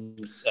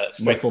limbs,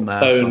 strength of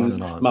bones,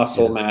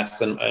 muscle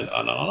mass, and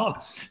on.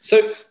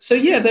 So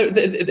yeah,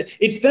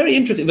 it's very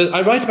interesting.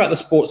 I write about the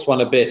sports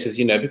one a bit, as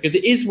you know, because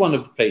it is one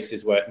of the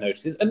places where it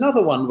notices.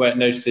 Another one where it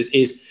notices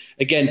is,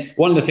 again,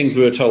 one of the things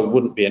we were told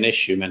wouldn't be an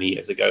issue many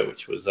years ago,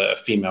 which was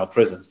female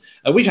prisons.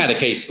 We had a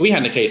case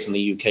in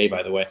the UK,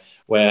 by the way,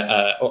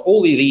 where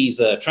all these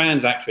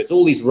trans activists,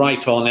 all these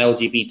right-on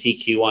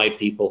LGBTQI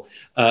people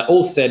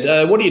all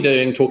said, what are you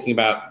doing talking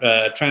about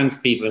trans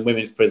people in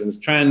women's prisons?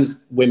 Trans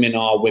women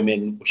are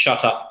women,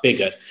 shut up,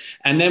 bigot.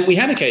 And then we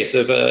had a case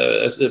of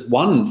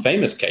one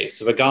famous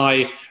case of a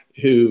guy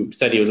who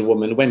said he was a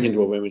woman, went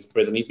into a women's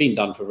prison. He'd been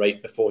done for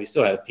rape before. He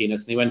still had a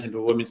penis, and he went into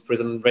a women's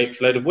prison and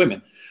raped a load of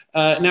women.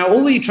 Now,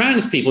 all the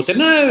trans people said,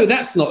 no,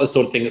 that's not the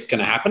sort of thing that's going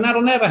to happen.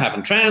 That'll never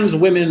happen. Trans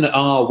women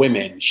are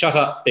women. Shut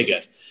up,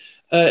 bigot.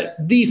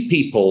 These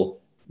people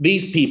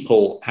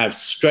have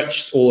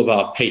stretched all of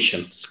our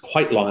patience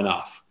quite long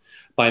enough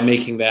by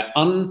making their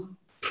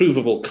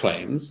unprovable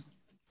claims,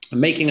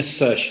 making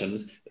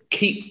assertions that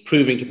keep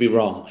proving to be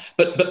wrong.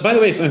 But by the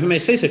way, if I may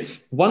say so,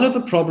 one of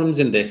the problems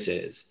in this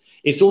is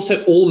it's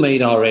also all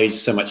made our age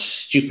so much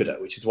stupider,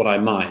 which is what I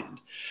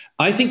mind.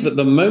 I think that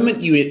the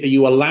moment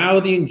you allow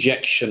the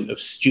injection of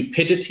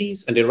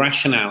stupidities and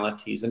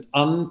irrationalities and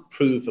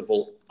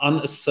unprovable,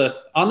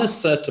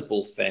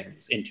 unassertable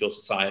things into your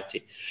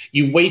society,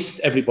 you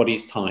waste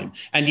everybody's time.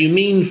 And you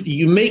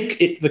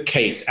make it the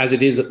case, as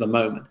it is at the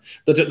moment,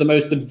 that at the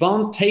most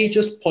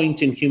advantageous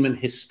point in human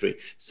history,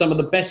 some of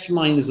the best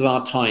minds of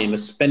our time are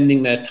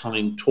spending their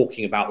time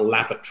talking about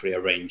lavatory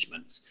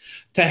arrangements.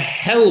 To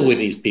hell with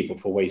these people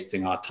for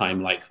wasting our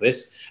time like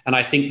this. And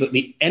I think that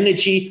the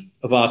energy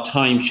of our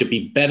time should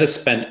be better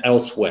spent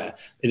elsewhere.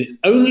 And it's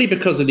only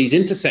because of these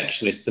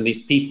intersectionists and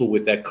these people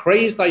with their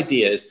crazed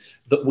ideas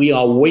that we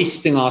are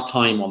wasting our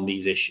time on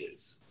these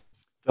issues.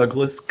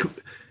 Douglas,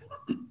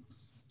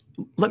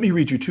 let me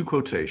read you two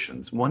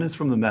quotations. One is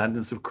from The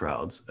Madness of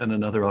Crowds, and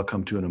another I'll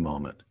come to in a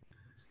moment.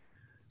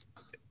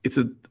 It's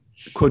a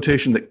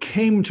quotation that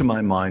came to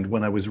my mind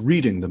when I was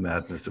reading The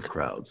Madness of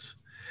Crowds.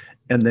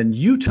 And then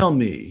you tell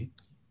me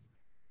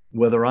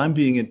whether I'm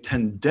being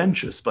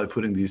tendentious by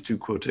putting these two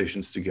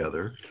quotations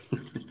together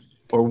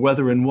or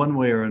whether in one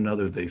way or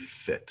another they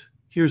fit.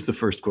 Here's the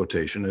first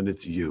quotation, and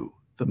it's you,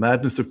 The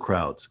Madness of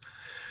Crowds.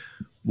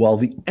 While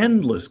the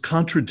endless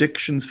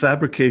contradictions,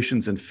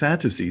 fabrications, and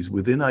fantasies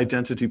within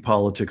identity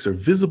politics are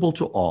visible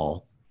to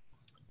all,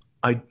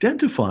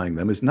 identifying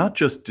them is not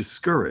just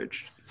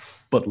discouraged,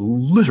 but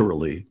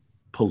literally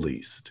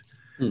policed.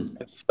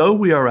 And so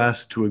we are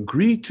asked to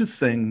agree to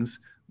things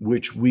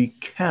which we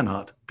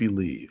cannot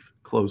believe,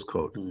 close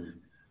quote.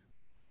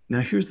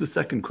 Now here's the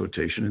second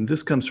quotation, and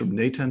this comes from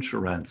Natan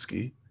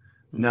Sharansky,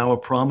 now a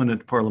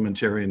prominent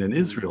parliamentarian in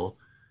Israel,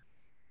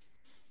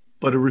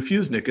 but a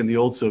refusenik in the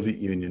old Soviet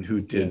Union who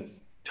did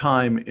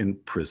time in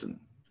prison.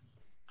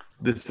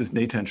 This is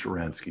Natan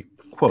Sharansky,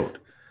 quote,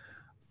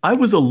 I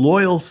was a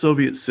loyal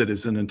Soviet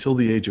citizen until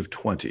the age of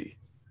 20.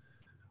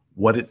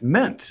 What it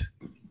meant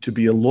to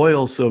be a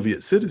loyal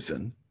Soviet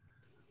citizen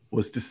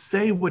was to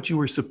say what you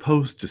were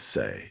supposed to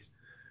say,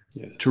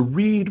 to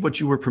read what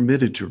you were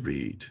permitted to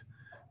read,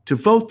 to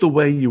vote the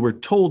way you were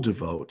told to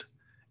vote,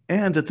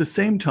 and at the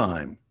same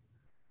time,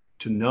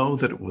 to know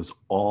that it was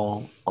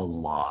all a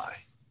lie.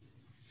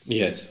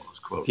 Yes,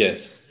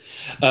 yes.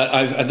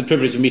 I've had the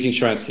privilege of meeting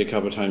Sharansky a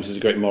couple of times. He's a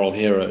great moral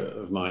hero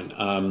of mine.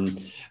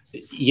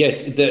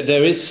 Yes,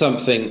 there is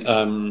something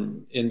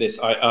in this.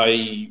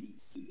 I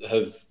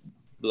have,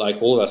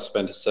 like all of us,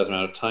 spent a certain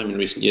amount of time in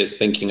recent years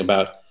thinking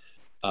about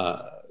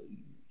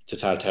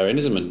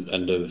totalitarianism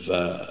and of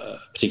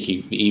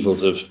particularly the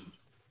evils of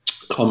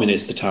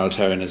communist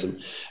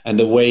totalitarianism and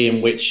the way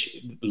in which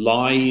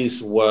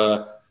lies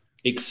were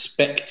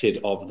expected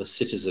of the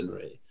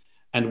citizenry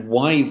and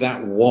why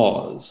that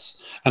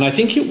was. And I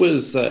think it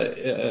was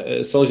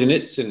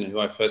Solzhenitsyn who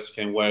I first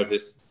became aware of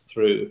this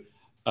through,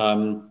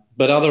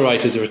 but other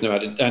writers have written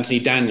about it. Anthony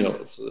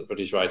Daniels, the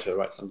British writer who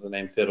writes under the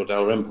name Theodore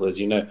Dalrymple, as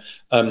you know,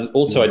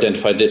 also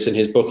identified this in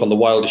his book On the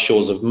Wilder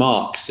Shores of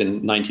Marx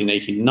in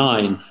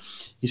 1989.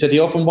 He said he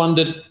often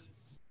wondered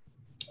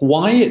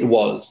why it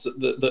was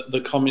that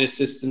the communist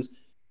systems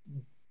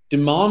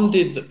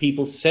demanded that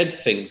people said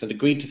things and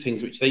agreed to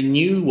things which they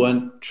knew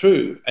weren't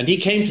true. And he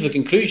came to the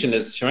conclusion,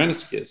 as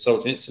Sharansky, as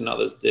Solzhenitsyn and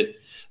others did,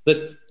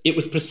 that it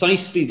was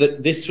precisely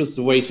that this was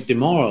the way to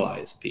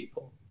demoralize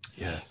people.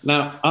 Yes.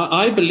 Now,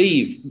 I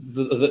believe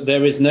that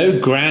there is no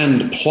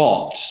grand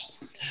plot,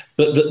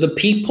 but that the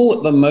people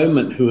at the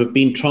moment who have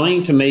been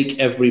trying to make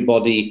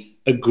everybody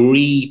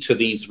agree to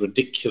these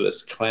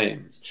ridiculous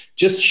claims,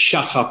 just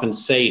shut up and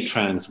say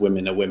trans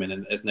women are women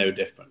and there's no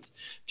difference.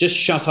 Just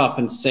shut up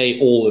and say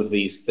all of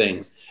these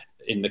things.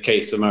 In the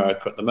case of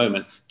America at the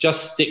moment,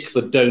 just stick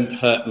the "Don't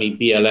Hurt Me"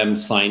 BLM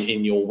sign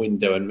in your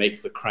window and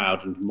make the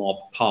crowd and mob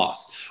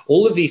pass.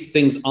 All of these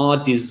things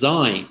are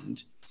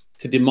designed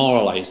to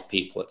demoralize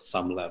people at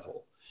some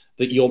level.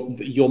 That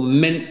you're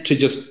meant to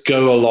just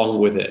go along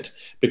with it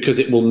because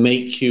it will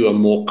make you a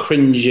more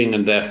cringing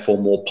and therefore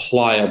more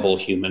pliable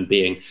human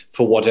being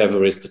for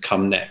whatever is to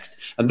come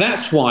next. And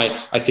that's why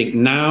I think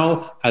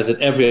now, as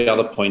at every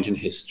other point in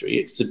history,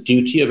 it's the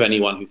duty of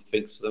anyone who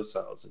thinks for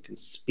themselves and can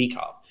speak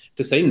up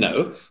to say,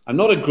 no, I'm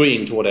not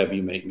agreeing to whatever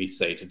you make me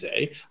say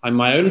today. I'm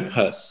my own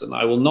person.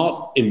 I will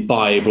not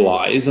imbibe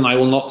lies and I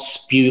will not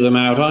spew them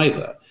out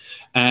either.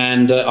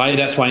 And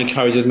that's why I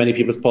encourage as many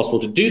people as possible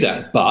to do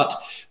that. But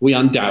we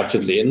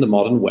undoubtedly, in the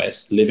modern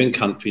West, live in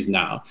countries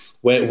now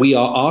where we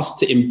are asked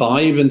to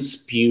imbibe and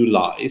spew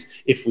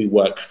lies if we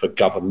work for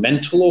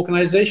governmental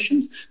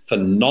organizations, for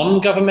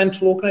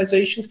non-governmental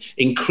organizations,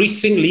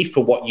 increasingly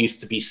for what used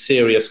to be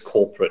serious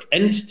corporate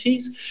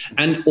entities,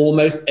 and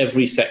almost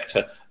every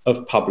sector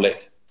of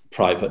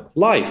public-private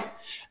life.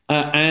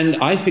 And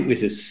I think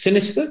this is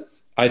sinister.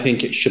 I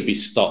think it should be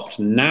stopped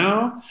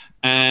now.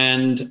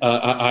 And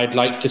I'd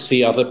like to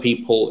see other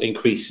people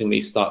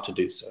increasingly start to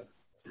do so.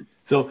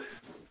 So,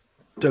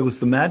 Douglas,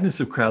 The Madness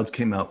of Crowds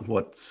came out,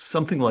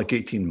 something like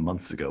 18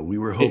 months ago. We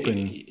were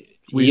hoping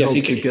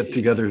to get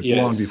together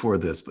long before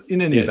this, but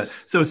in any event,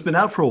 so it's been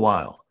out for a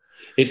while.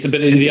 The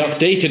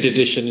updated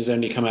edition has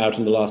only come out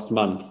in the last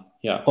month.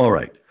 Yeah. All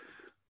right.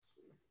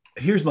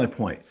 Here's my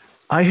point.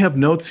 I have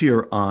notes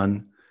here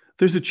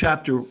there's a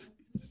chapter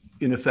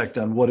in effect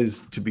on what is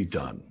to be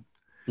done.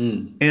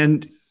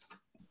 And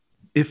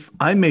if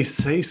I may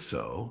say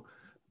so,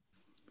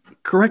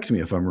 correct me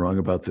if I'm wrong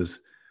about this,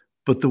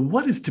 but the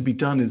what is to be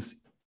done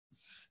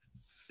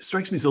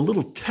strikes me as a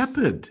little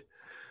tepid.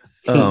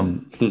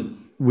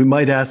 We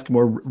might ask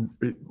more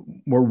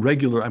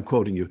regular, I'm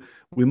quoting you,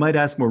 we might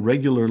ask more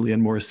regularly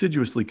and more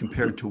assiduously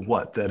compared to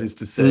what? That is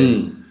to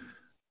say,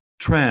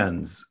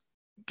 trans,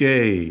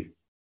 gay,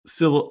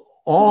 civil,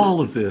 all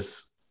of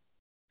this,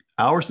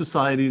 our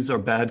societies are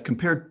bad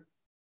compared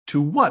to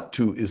what?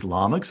 To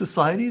Islamic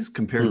societies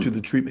compared to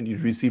the treatment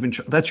you'd receive in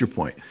China? That's your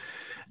point.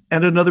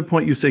 And another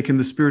point you say, can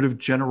the spirit of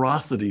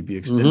generosity be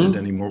extended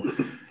anymore?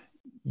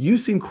 You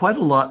seem quite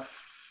a lot,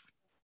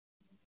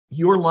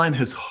 your line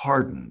has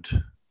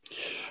hardened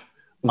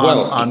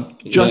on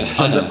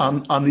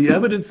the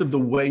evidence of the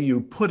way you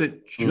put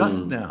it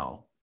just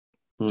now.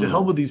 To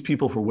hell with these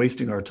people for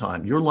wasting our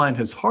time. Your line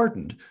has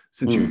hardened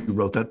since you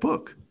wrote that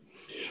book.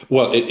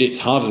 Well, it's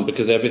hardened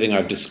because everything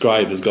I've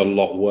described has got a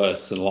lot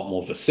worse and a lot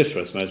more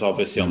vociferous, most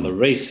obviously on the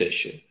race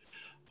issue.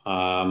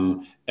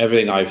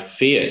 Everything I've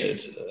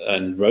feared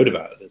and wrote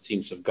about, it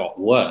seems to have got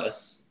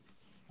worse.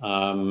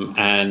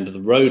 And the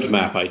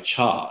roadmap I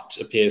chart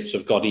appears to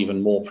have got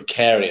even more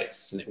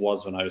precarious than it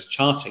was when I was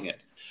charting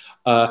it.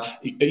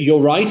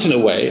 You're right in a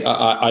way.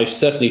 I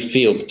certainly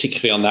feel,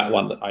 particularly on that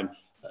one, that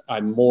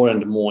I'm more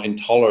and more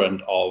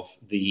intolerant of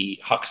the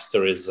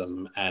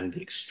hucksterism and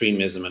the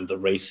extremism and the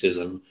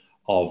racism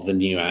of the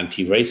new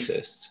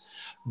anti-racists.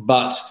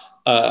 But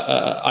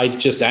I'd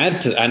just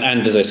add to,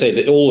 and as I say,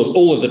 that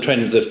all of the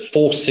trends of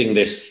forcing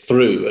this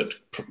through at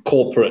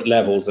corporate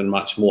levels and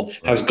much more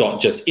has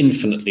got just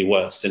infinitely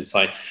worse since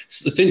I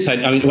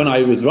mean, when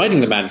I was writing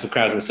The Madness of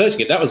Crowds and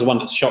researching it, that was the one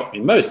that shocked me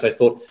most. I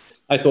thought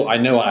I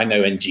know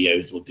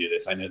NGOs will do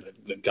this. I know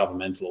the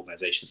governmental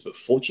organizations, but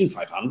Fortune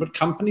 500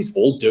 companies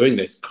all doing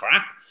this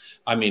crap.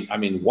 I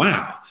mean,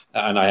 wow.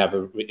 And I have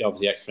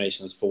obviously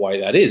explanations for why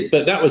that is,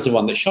 but that was the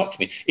one that shocked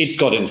me. It's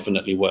got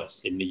infinitely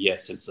worse in the year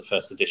since the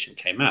first edition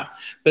came out.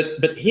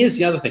 But here's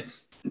the other thing.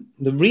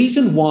 The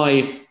reason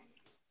why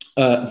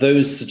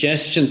those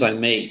suggestions I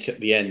make at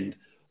the end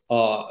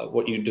are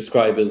what you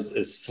describe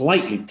as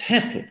slightly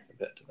tepid.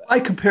 By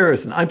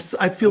comparison, I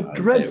feel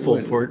dreadful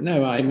for it.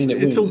 No, I mean,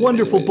 it's a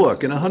wonderful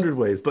book in 100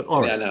 ways, but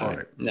all right.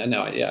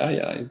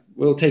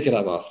 We'll take it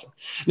up after.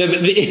 No,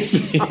 but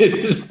is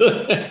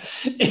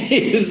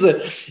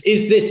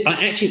this?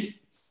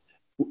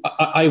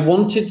 I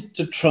wanted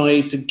to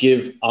try to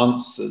give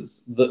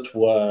answers that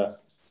were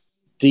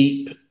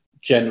deep,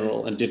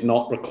 general, and did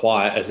not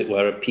require, as it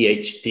were, a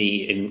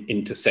PhD in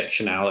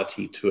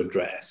intersectionality to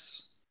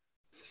address,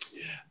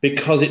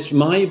 because it's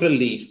my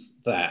belief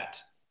that.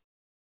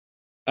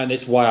 And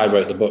it's why I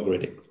wrote the book,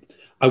 really.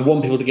 I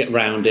want people to get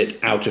round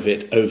it, out of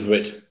it, over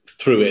it,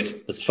 through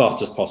it, as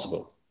fast as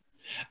possible.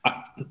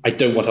 I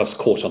don't want us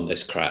caught on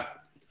this crap.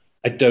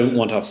 I don't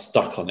want us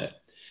stuck on it.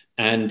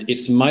 And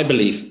it's my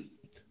belief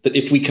that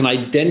if we can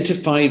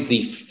identify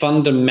the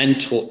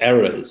fundamental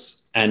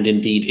errors and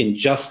indeed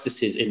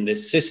injustices in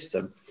this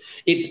system,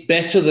 it's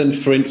better than,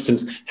 for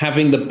instance,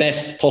 having the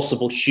best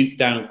possible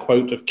shoot-down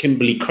quote of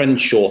Kimberly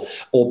Crenshaw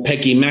or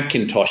Peggy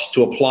McIntosh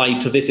to apply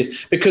to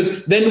this,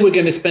 because then we're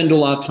going to spend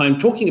all our time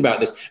talking about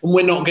this, and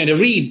we're not going to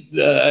read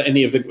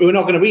we're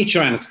not going to read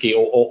Sharansky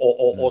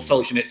or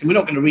Solzhenitsyn. We're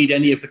not going to read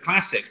any of the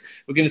classics.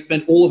 We're going to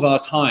spend all of our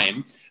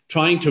time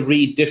trying to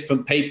read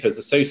different papers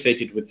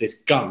associated with this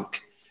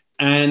gunk,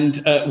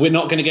 and we're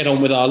not going to get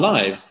on with our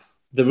lives.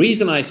 the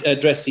reason I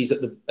address these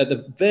at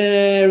the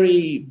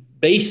very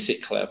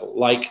basic level,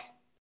 like,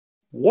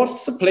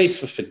 what's the place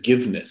for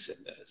forgiveness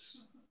in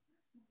this?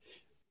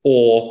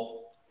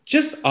 Or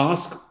just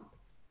ask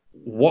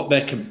what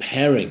they're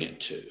comparing it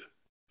to,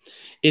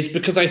 is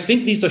because I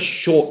think these are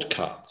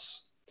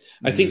shortcuts.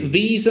 I think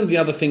these and the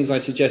other things I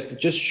suggest are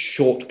just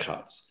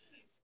shortcuts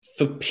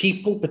for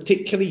people,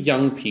 particularly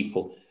young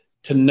people,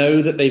 to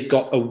know that they've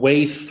got a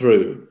way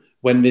through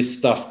when this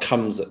stuff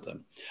comes at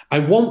them. I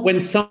want, when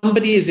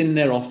somebody is in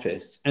their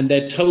office and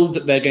they're told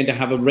that they're going to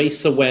have a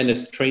race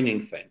awareness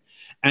training thing,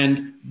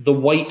 and the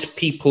white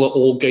people are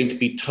all going to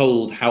be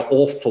told how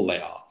awful they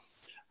are,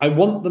 I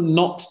want them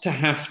not to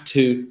have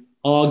to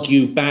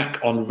argue back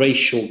on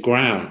racial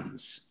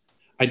grounds.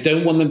 I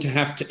don't want them to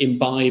have to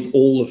imbibe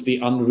all of the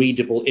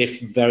unreadable, if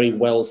very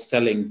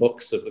well-selling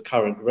books of the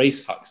current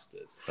race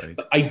hucksters. Right.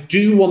 But I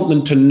do want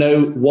them to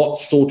know what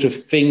sort of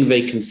thing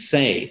they can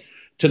say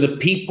to the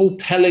people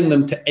telling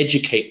them to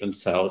educate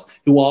themselves,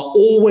 who are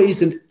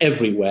always and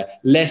everywhere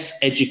less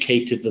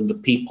educated than the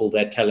people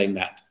they're telling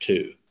that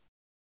to.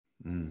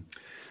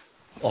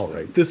 All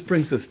right. This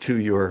brings us to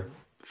your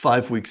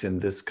 5 weeks in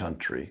this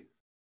country.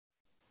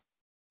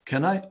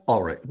 Can I?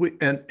 All right.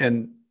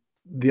 And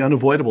the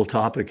unavoidable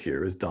topic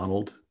here is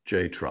Donald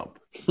J. Trump,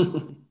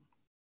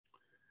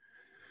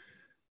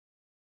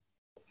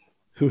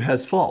 who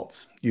has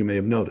faults, you may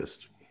have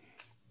noticed.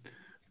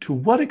 To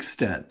what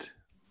extent,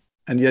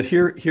 and yet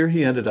here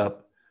he ended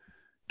up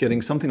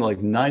getting something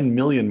like 9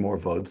 million more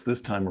votes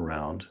this time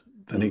around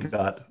than he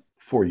got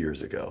 4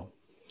 years ago.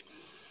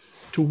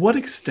 To what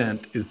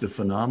extent is the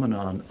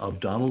phenomenon of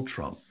Donald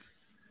Trump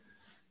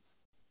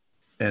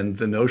and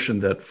the notion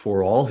that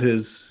for all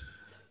his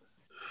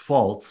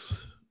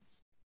faults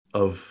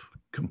of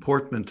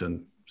comportment,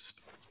 and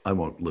I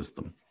won't list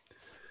them,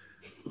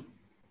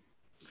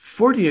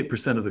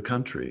 48% of the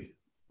country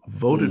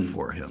voted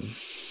for him.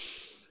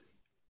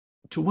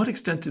 To what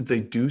extent did they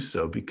do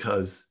so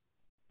because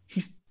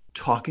he's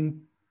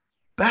talking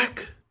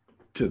back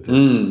to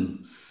this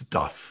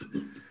stuff?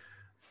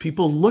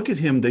 People look at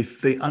him,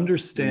 they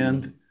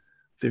understand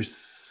there's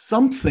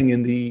something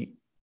in the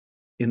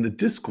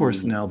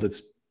discourse now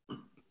that's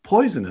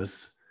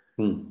poisonous,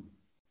 and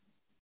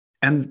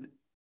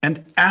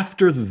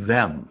after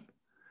them.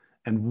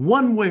 And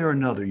one way or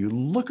another, you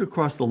look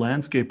across the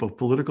landscape of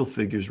political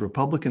figures,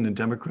 Republican and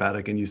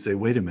Democratic, and you say,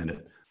 wait a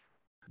minute,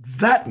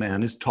 that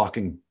man is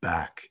talking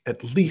back.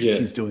 At least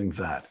he's doing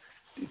that.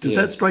 Does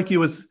that strike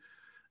you as,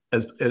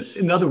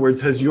 in other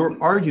words, has your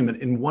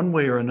argument in one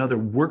way or another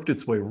worked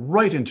its way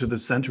right into the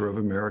center of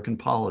American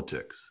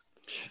politics?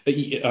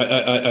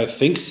 I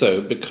think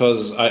so,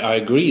 because I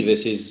agree.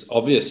 This is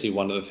obviously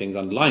one of the things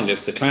underlying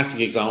this. The classic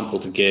example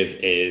to give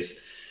is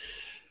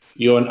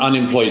you're an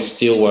unemployed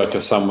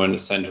steelworker somewhere in the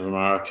center of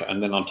America,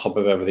 and then on top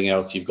of everything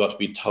else, you've got to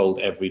be told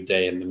every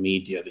day in the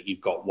media that you've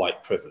got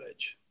white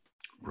privilege.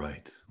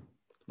 Right.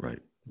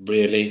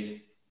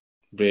 Really?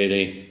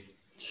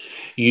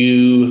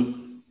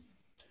 You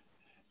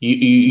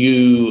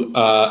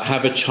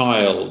have a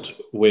child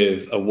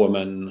with a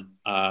woman,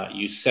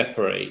 you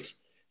separate,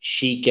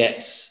 she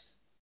gets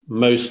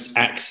most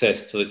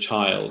access to the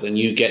child, and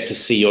you get to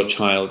see your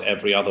child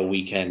every other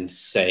weekend,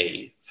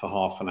 say, for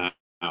half an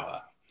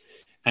hour.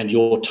 And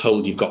you're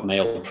told you've got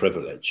male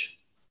privilege.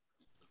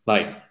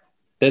 Like,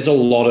 there's a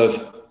lot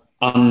of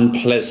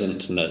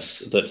unpleasantness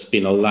that's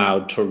been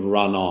allowed to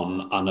run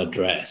on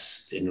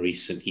unaddressed in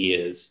recent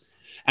years,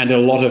 and a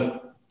lot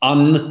of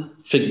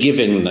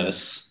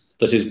unforgivingness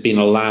that has been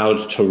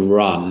allowed to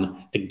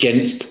run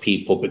against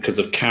people because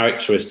of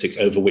characteristics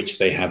over which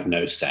they have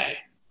no say.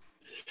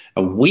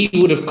 And we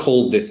would have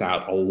called this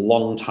out a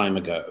long time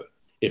ago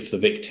if the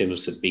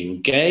victims had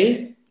been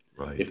gay,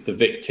 if the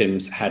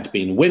victims had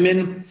been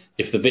women,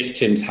 if the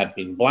victims had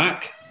been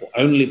black or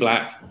only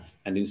black.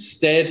 And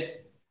instead,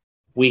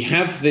 we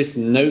have this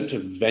note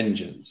of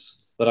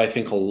vengeance that I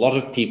think a lot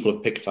of people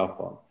have picked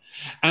up on.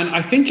 And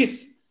I think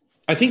it's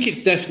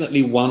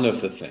definitely one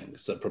of the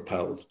things that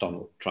propelled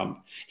Donald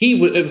Trump. He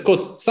would, of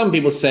course, some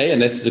people say,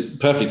 and this is a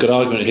perfectly good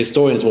argument,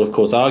 historians will, of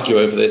course, argue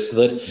over this,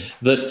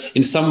 that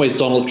in some ways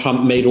Donald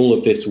Trump made all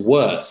of this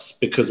worse,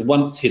 because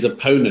once his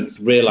opponents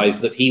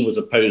realized that he was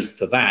opposed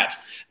to that,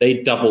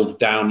 they doubled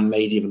down and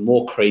made even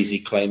more crazy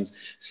claims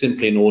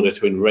simply in order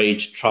to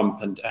enrage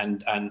Trump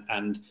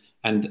and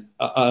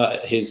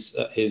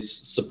his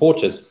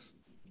supporters.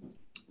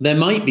 There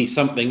might be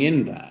something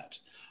in that.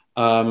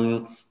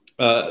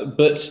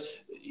 But,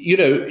 you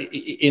know,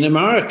 in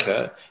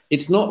America,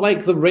 it's not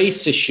like the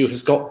race issue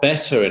has got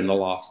better in the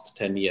last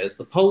 10 years.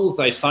 The polls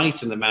I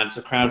cite in the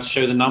Mansour crowds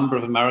show the number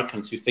of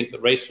Americans who think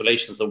that race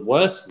relations are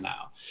worse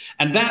now.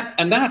 And that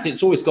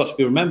it's always got to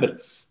be remembered,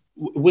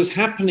 was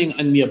happening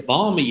in the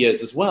Obama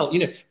years as well.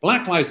 You know,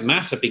 Black Lives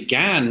Matter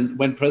began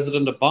when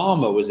President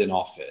Obama was in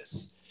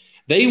office.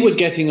 They were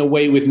getting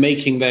away with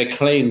making their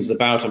claims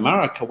about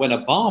America when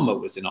Obama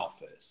was in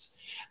office.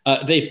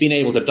 They've been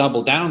able to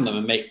double down them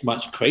and make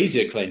much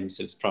crazier claims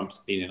since Trump's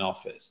been in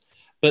office.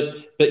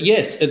 But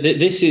yes,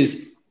 this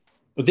is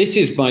This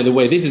is, by the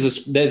way, there's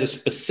a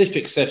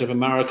specific set of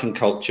American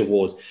culture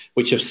wars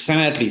which have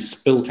sadly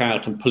spilt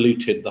out and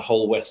polluted the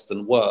whole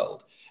Western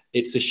world.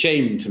 It's a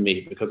shame to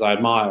me because I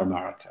admire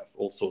America for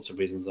all sorts of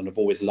reasons and have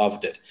always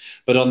loved it.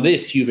 But on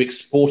this, you've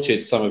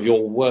exported some of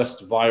your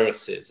worst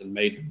viruses and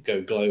made them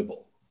go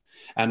global.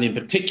 And in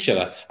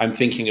particular, I'm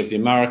thinking of the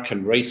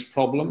American race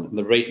problem, and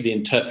the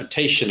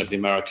interpretation of the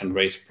American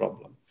race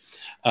problem.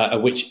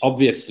 Which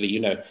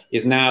obviously,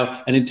 is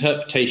now an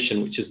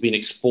interpretation which has been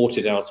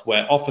exported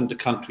elsewhere, often to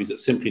countries that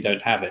simply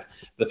don't have it.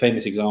 The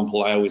famous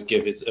example I always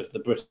give is of the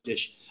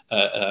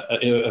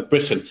of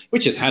Britain,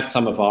 which has had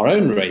some of our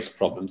own race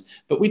problems,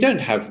 but we haven't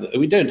had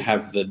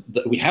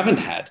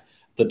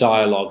the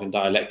dialogue and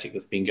dialectic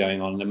that's been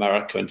going on in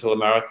America until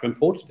America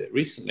imported it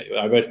recently.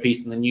 I wrote a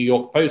piece in the New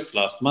York Post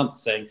last month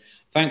saying,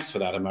 "Thanks for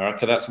that,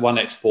 America. That's one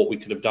export we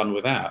could have done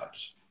without."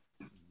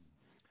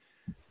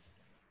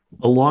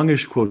 A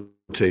longish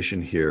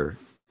quotation here.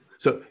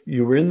 So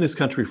you were in this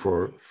country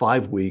for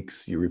 5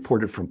 weeks. You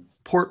reported from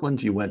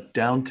Portland. You went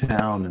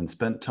downtown and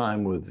spent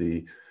time with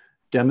the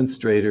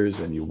demonstrators,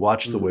 and you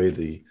watched the way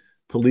the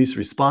police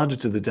responded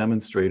to the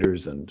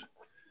demonstrators and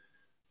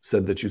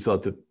said that you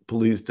thought the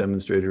police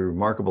demonstrated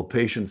remarkable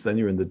patience. Then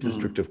you're in the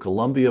District of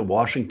Columbia,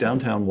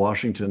 downtown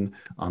Washington,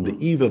 on the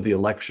eve of the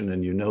election,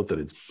 and you note that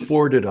it's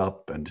boarded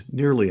up and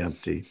nearly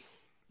empty.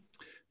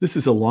 This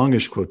is a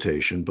longish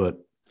quotation, but,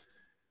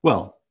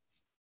 well,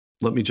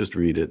 let me just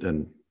read it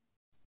and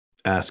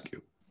ask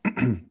you.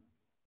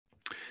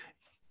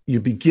 You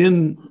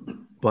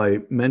begin by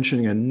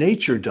mentioning a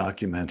nature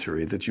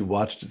documentary that you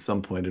watched at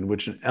some point in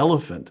which an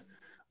elephant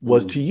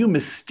was to you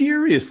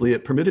mysteriously,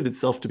 it permitted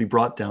itself to be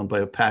brought down by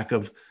a pack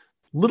of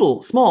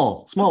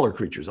smaller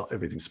creatures,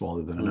 everything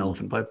smaller than an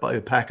elephant, by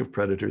a pack of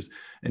predators.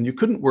 And you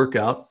couldn't work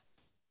out,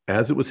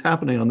 as it was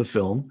happening on the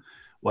film,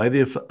 why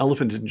the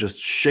elephant didn't just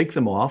shake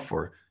them off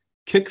or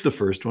kick the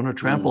first one or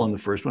trample on the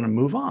first one and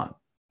move on.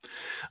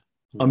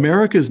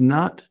 America is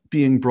not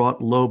being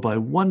brought low by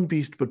one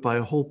beast, but by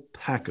a whole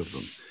pack of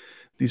them.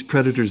 These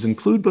predators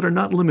include, but are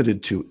not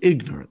limited to,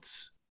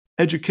 ignorance,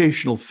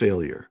 educational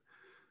failure,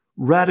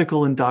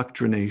 radical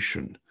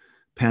indoctrination,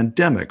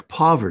 pandemic,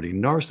 poverty,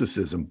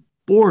 narcissism,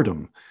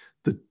 boredom,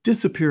 the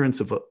disappearance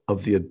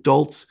of the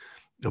adults,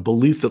 a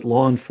belief that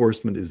law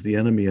enforcement is the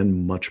enemy,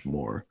 and much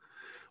more.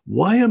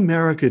 Why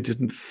America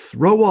didn't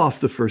throw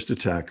off the first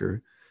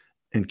attacker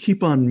and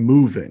keep on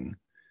moving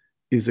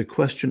is a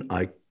question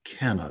I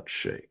cannot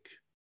shake.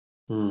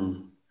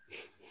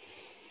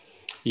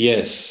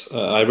 Yes,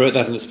 I wrote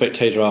that in The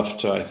Spectator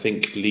after, I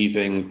think,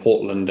 leaving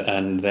Portland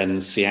and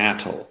then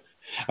Seattle.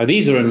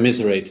 These are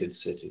immiserated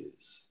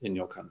cities in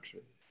your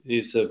country.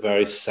 These are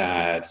very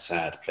sad,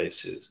 sad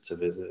places to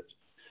visit.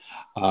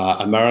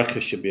 America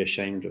should be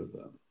ashamed of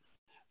them.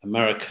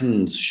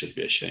 Americans should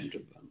be ashamed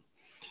of them.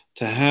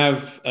 To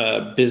have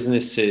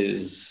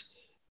businesses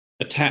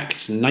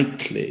attacked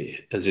nightly,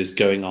 as is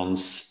going on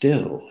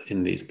still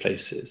in these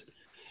places.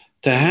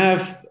 To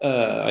have,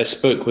 I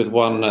spoke with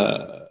one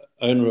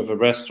owner of a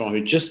restaurant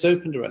who just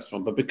opened a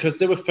restaurant, but because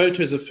there were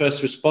photos of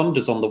first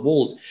responders on the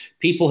walls,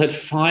 people had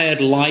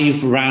fired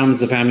live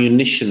rounds of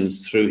ammunition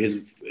through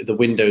the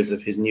windows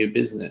of his new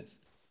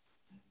business.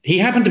 He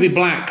happened to be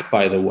black,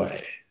 by the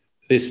way,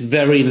 this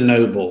very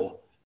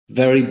noble,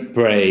 very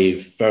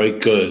brave, very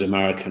good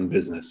American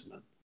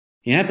businessman.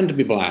 He happened to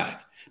be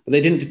black, but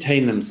they didn't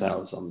detain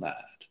themselves on that.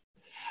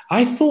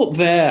 I thought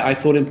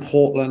in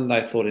Portland,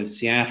 I thought in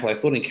Seattle, I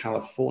thought in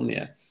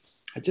California.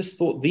 I just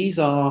thought these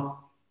are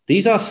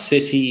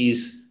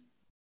cities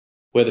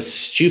where the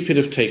stupid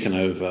have taken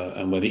over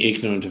and where the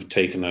ignorant have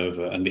taken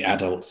over and the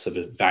adults have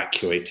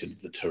evacuated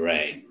the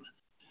terrain.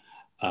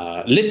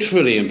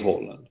 Literally in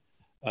Portland,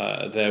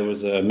 there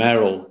was a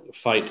mayoral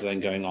fight then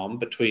going on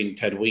between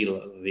Ted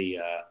Wheeler, the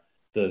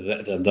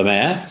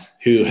mayor,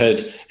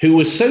 who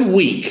is so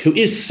weak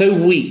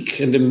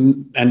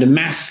and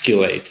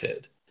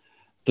emasculated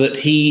that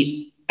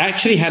he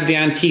actually had the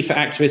Antifa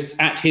activists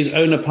at his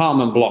own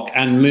apartment block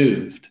and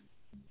moved.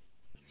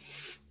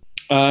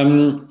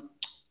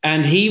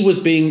 And he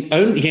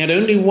had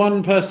only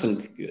one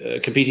person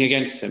competing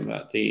against him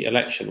at the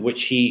election,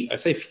 which he, I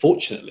say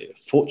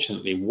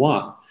fortunately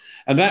won.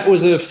 And that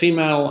was a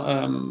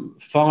female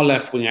far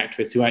left-wing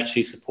activist who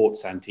actually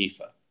supports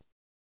Antifa.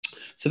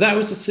 So that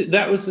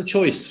was the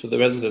choice for the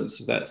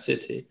residents of that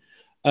city.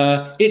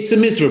 It's a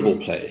miserable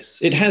place.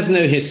 It has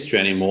no history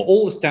anymore.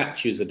 All the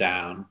statues are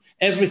down.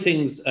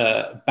 Everything's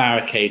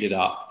barricaded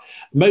up.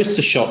 Most of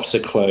the shops are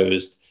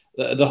closed.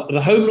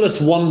 The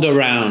homeless wander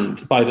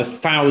around by the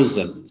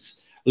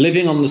thousands,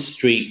 living on the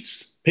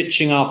streets,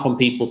 pitching up on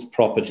people's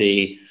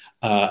property.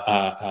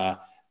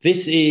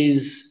 This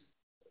is,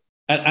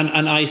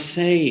 and I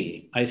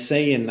say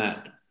in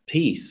that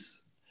piece,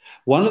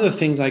 one of the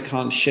things I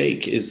can't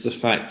shake is the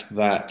fact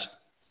that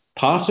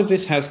part of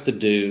this has to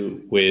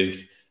do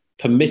with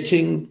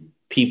permitting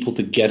people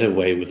to get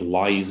away with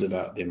lies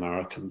about the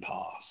American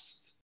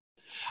past.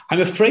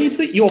 I'm afraid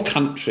that your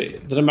country,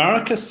 that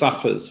America,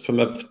 suffers from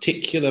a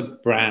particular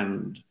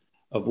brand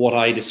of what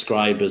I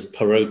describe as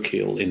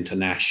parochial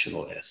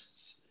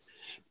internationalists.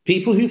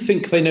 People who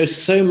think they know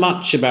so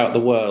much about the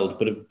world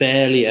but have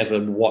barely ever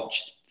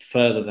watched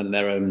further than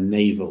their own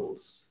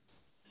navels.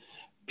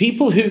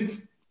 People who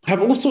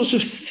have all sorts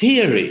of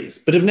theories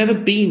but have never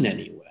been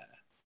anywhere.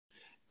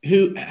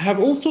 Who have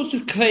all sorts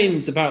of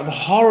claims about the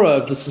horror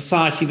of the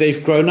society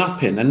they've grown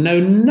up in and know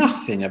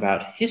nothing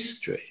about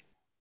history.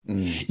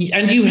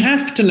 And you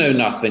have to know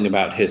nothing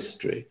about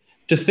history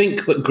to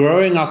think that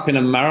growing up in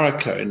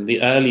America in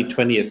the early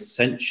 20th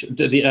century,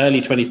 the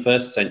early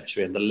 21st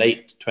century and the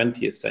late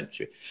 20th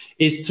century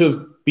is to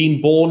have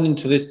been born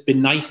into this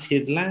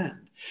benighted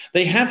land.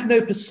 They have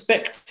no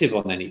perspective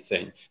on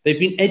anything. They've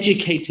been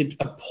educated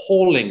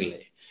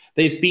appallingly.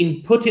 They've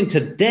been put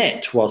into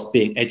debt whilst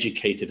being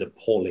educated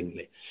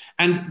appallingly.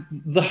 And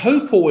the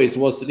hope always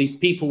was that these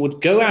people would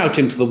go out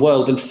into the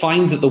world and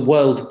find that the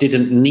world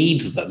didn't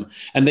need them,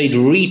 and they'd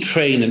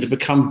retrain and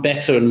become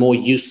better and more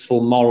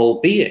useful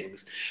moral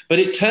beings. But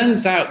it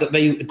turns out that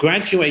they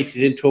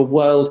graduated into a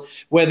world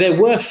where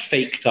there were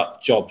faked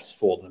up jobs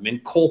for them in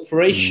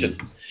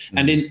corporations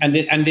and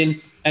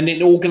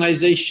in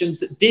organizations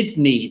that did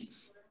need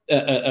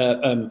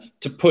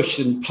to push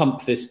and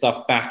pump this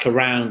stuff back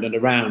around and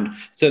around.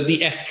 So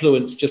the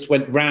effluence just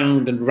went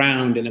round and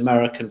round in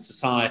American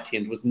society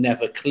and was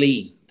never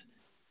cleaned.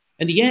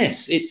 And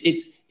yes,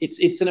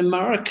 it's an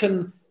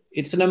American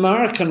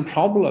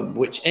problem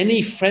which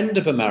any friend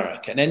of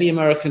America and any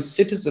American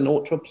citizen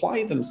ought to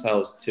apply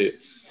themselves to.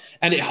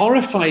 And it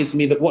horrifies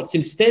me that what's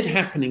instead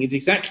happening is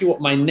exactly what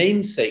my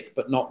namesake,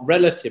 but not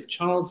relative,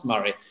 Charles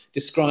Murray,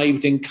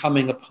 described in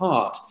Coming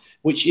Apart,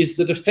 which is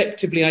that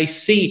effectively I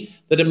see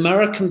that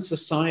American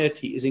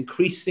society is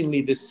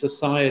increasingly this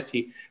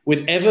society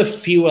with ever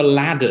fewer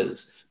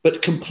ladders,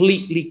 but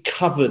completely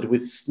covered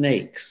with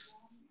snakes.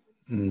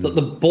 That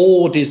the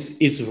board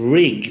is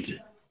rigged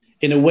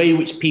in a way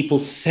which people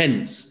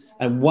sense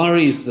and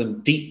worries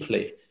them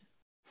deeply.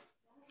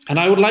 And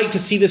I would like to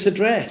see this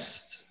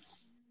addressed.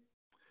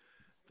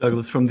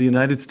 Douglas, from the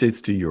United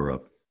States to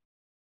Europe,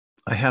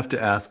 I have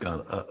to ask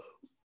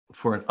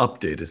for an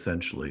update,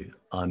 essentially,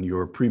 on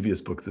your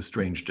previous book, The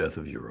Strange Death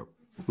of Europe,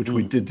 which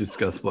we did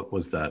discuss, what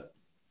was that,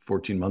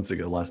 14 months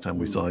ago, last time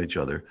we saw each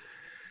other.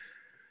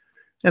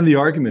 And the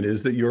argument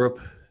is that Europe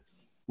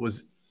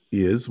was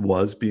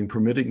being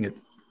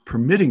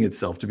permitting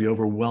itself to be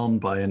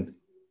overwhelmed by an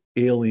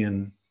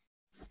alien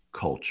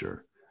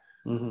culture,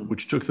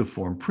 which took the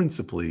form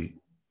principally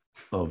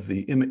of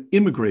the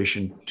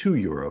immigration to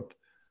Europe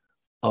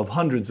of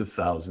hundreds of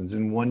thousands.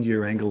 In 1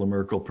 year, Angela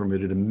Merkel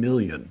permitted 1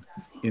 million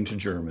into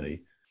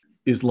Germany,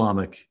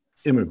 Islamic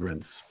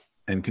immigrants,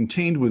 and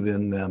contained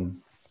within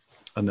them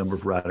a number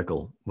of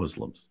radical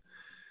Muslims.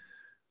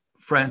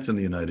 France and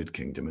the United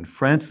Kingdom. In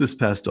France this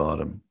past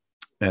autumn,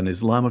 an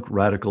Islamic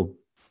radical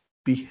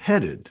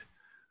beheaded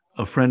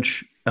a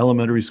French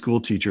elementary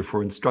school teacher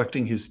for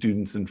instructing his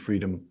students in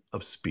freedom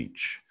of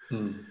speech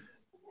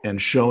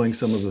and showing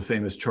some of the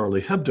famous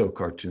Charlie Hebdo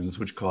cartoons,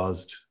 which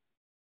caused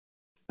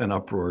an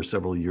uproar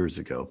several years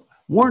ago.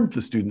 Warned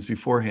the students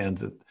beforehand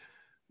that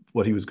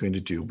what he was going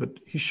to do, but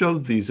he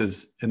showed these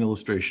as an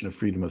illustration of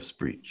freedom of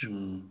speech.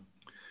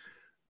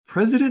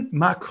 President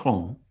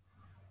Macron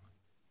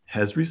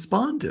has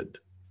responded.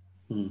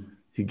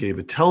 He gave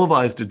a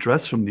televised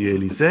address from the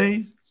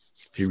Élysée.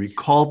 He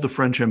recalled the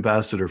French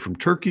ambassador from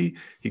Turkey.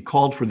 He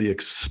called for the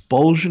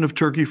expulsion of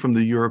Turkey from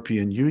the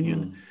European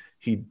Union.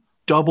 He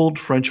doubled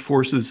French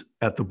forces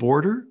at the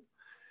border.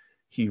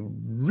 He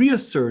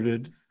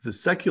reasserted the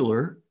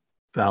secular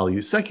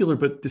values, secular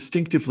but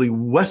distinctively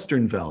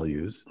Western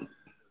values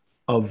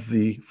of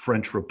the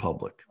French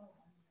Republic.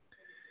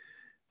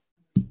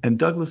 And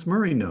Douglas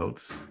Murray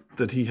notes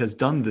that he has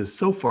done this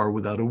so far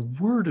without a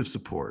word of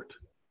support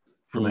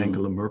from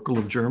Angela Merkel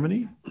of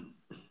Germany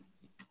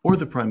or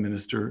the Prime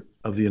Minister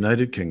of the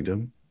United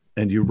Kingdom.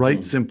 And you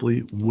write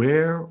simply,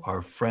 where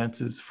are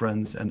France's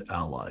friends and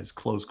allies?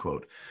 Close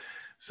quote.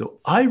 So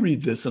I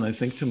read this and I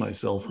think to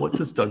myself, what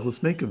does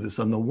Douglas make of this?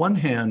 On the one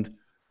hand,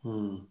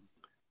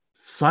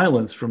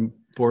 silence from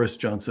Boris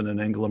Johnson and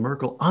Angela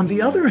Merkel. On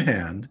the other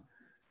hand,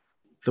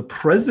 the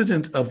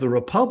president of the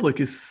Republic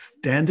is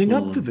standing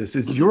up to this.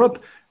 Is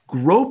Europe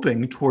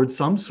groping towards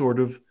some sort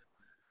of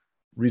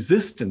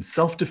resistance,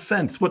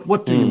 self-defense?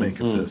 What do you make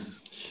of this?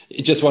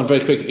 Just one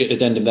very quick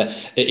addendum there.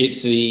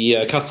 It's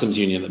the customs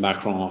union that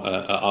Macron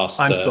asked.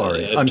 I'm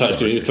sorry.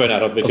 Thrown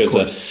out of because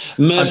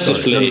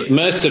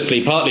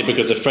mercifully, partly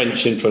because of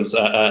French influence,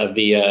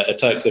 the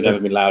Turks have never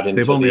been allowed into.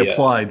 They've only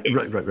applied.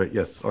 Right.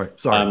 Yes. All right.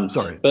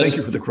 Sorry. Thank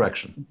you for the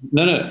correction.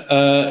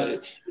 No.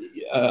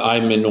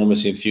 I'm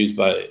enormously enthused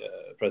by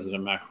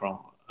President Macron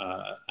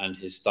and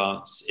his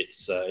stance.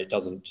 It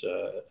doesn't.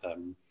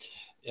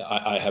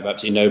 I have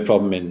absolutely no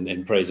problem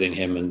in praising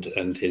him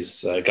and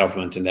his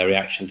government in their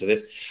reaction to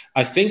this.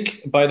 I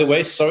think, by the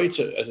way, sorry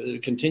to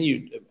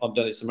continue on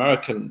this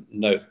American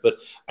note, but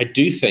I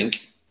do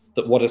think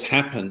that what has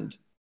happened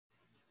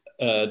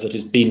that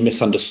has been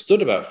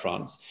misunderstood about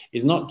France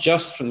is not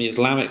just from the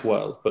Islamic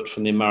world, but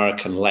from the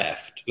American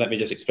left. Let me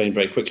just explain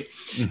very quickly.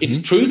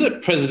 It's true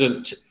that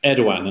President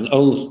Erdogan, an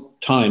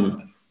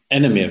old-time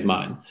enemy of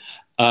mine,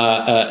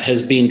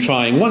 has been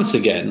trying once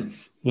again,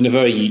 in a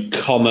very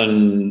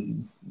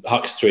common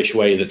hucksterish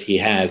way that he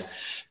has,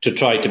 to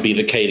try to be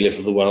the caliph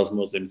of the world's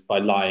Muslims by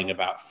lying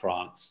about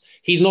France.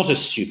 He's not a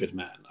stupid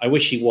man. I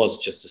wish he was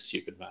just a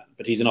stupid man,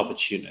 but he's an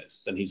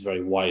opportunist, and he's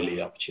very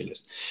wily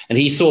opportunist. And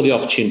he saw the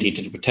opportunity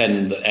to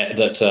pretend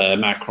that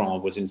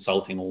Macron was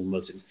insulting all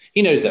Muslims.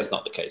 He knows that's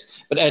not the case,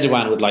 but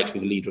Erdogan would like to be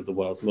the leader of the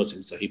world's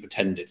Muslims, so he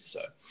pretended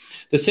so.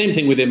 The same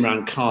thing with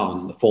Imran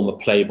Khan, the former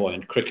playboy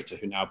and cricketer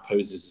who now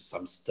poses as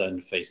some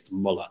stern-faced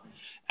mullah.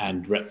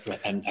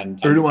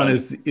 Erdogan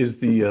is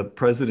the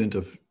president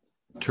of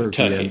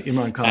Turkey, and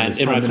Imran Khan is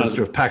Prime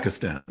Minister of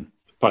Pakistan.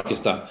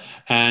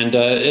 And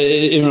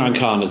Imran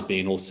Khan has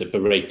been also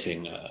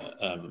berating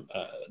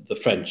the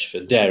French for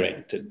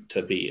daring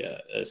to be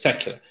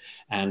secular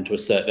and to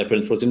assert their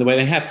principles in the way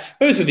they have.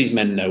 Both of these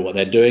men know what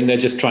they're doing. They're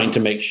just trying to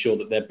make sure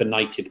that their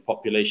benighted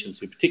populations,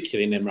 who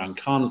particularly in Imran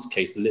Khan's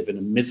case live in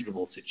a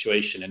miserable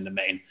situation in the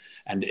main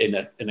and in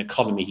an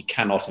economy he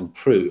cannot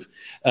improve,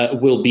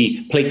 will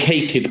be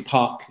placated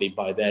partly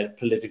by their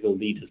political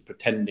leaders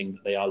pretending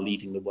that they are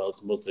leading the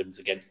world's Muslims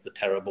against the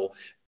terrible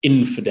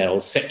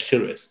infidel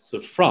secularists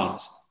of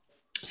France.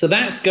 So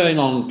that's going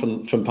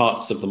on from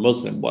parts of the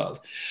Muslim world.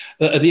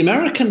 The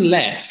American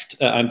left,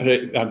 I'm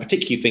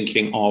particularly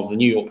thinking of the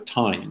New York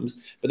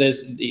Times, but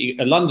there's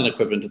a London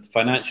equivalent of the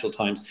Financial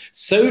Times,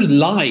 so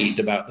lied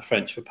about the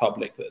French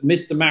Republic that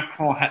Mr.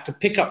 Macron had to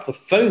pick up the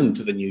phone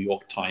to the New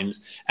York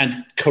Times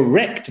and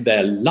correct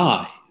their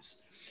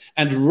lies,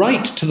 and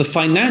write to the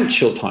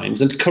Financial Times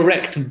and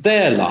correct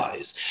their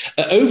lies.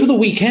 Over the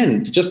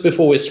weekend, just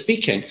before we're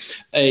speaking,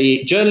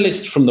 a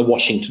journalist from the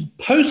Washington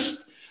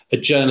Post, a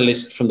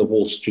journalist from the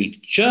Wall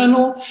Street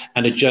Journal,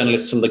 and a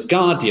journalist from the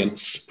Guardian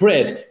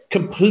spread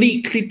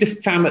completely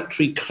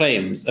defamatory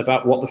claims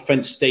about what the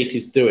French state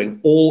is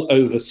doing all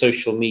over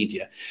social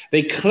media.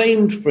 They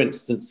claimed, for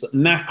instance, that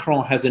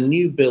Macron has a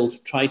new bill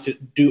to try to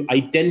do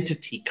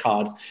identity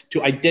cards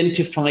to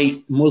identify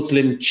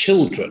Muslim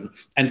children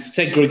and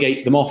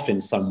segregate them off in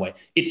some way.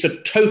 It's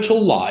a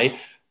total lie,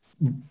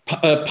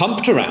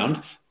 pumped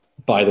around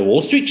by the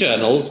Wall Street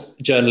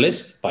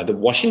journalist, by the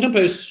Washington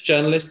Post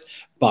journalist,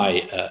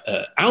 by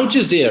Al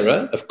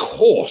Jazeera, of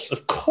course,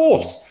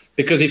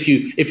 because if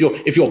you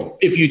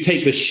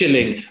take the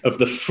shilling of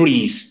the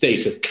free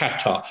state of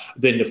Qatar,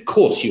 then of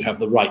course you have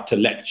the right to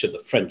lecture the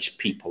French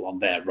people on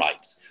their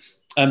rights.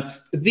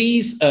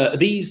 These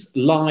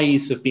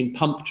lies have been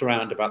pumped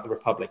around about the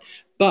Republic,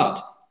 but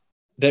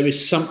there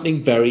is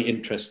something very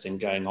interesting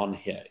going on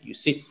here. You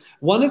see,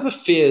 one of the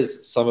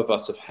fears some of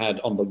us have had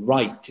on the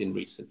right in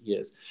recent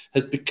years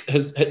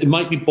it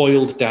might be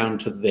boiled down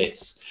to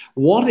this.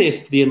 What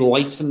if the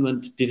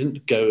Enlightenment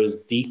didn't go as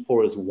deep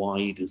or as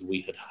wide as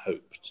we had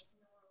hoped?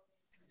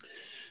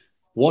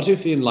 What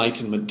if the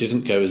Enlightenment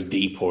didn't go as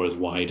deep or as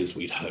wide as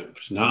we'd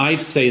hoped? Now,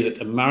 I'd say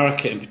that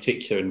America in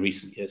particular in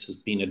recent years has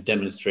been a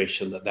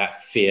demonstration that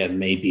that fear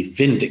may be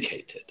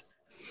vindicated.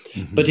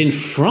 Mm-hmm. But in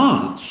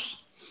France,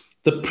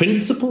 the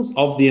principles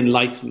of the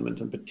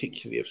Enlightenment, and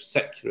particularly of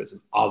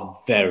secularism, are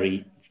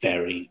very,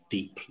 very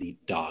deeply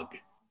dug.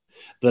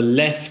 The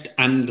left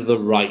and the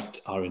right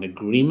are in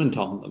agreement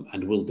on them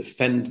and will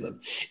defend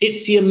them.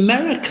 It's the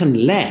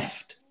American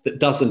left that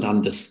doesn't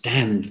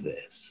understand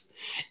this.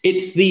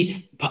 It's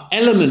the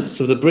elements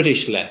of the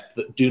British left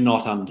that do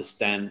not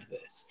understand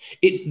this.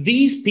 It's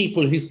these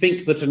people who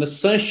think that an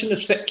assertion of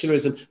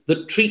secularism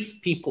that treats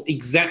people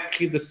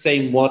exactly the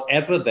same,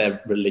 whatever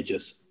their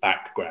religious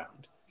background,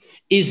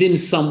 is in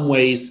some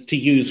ways, to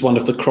use one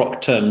of the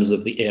crock terms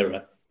of the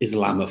era,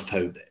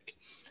 Islamophobic.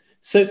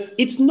 So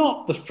it's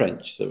not the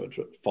French that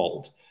are at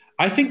fault.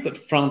 I think that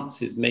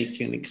France is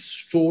making an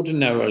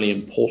extraordinarily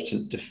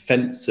important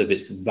defense of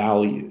its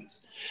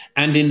values.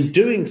 And in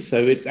doing so,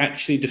 it's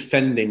actually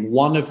defending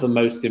one of the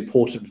most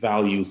important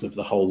values of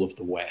the whole of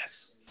the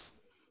West.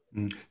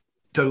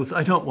 Douglas,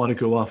 I don't want to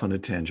go off on a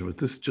tangent, but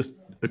this just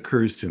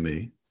occurs to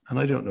me, and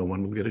I don't know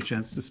when we'll get a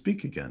chance to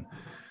speak again.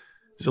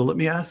 So let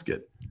me ask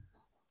it.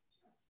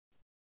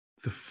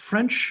 The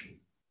French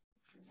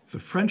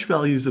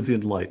values of the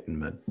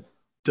Enlightenment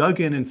dug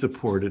in and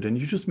supported, and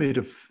you just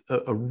made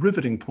a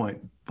riveting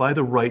point, by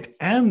the right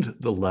and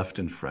the left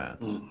in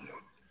France.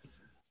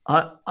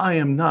 I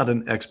am not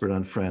an expert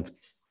on France,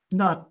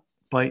 not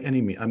by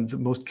any means. I'm the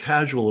most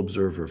casual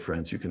observer of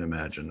France you can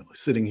imagine,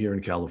 sitting here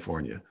in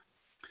California.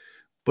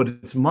 But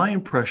it's my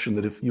impression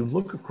that if you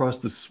look across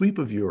the sweep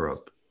of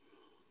Europe,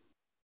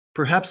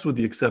 perhaps with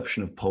the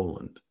exception of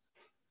Poland,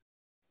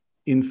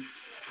 in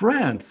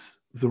France,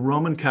 the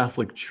Roman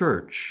Catholic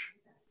Church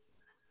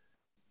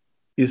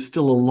is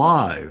still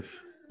alive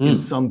in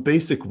some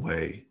basic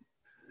way,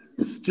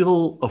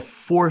 still a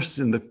force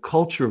in the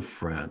culture of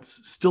France,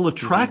 still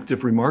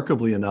attractive,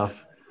 remarkably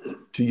enough,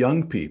 to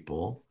young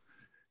people,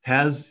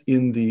 has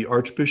in the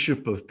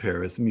Archbishop of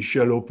Paris,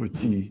 Michel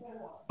Aupetit,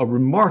 a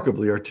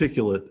remarkably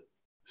articulate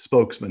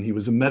spokesman. He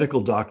was a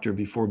medical doctor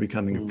before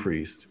becoming a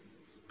priest.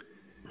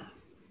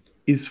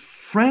 Is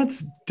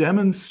France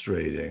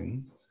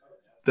demonstrating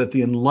that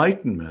the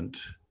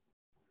Enlightenment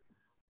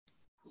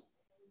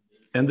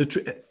and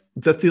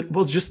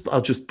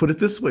I'll just put it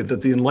this way,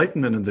 that the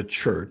Enlightenment and the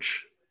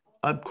Church,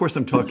 of course,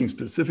 I'm talking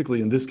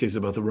specifically in this case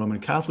about the Roman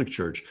Catholic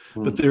Church,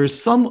 but there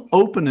is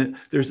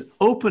there's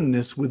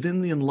openness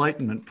within the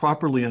Enlightenment,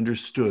 properly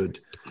understood,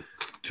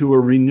 to a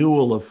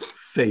renewal of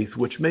faith,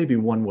 which may be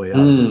one way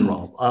out of the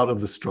problem, out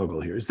of the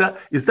struggle here.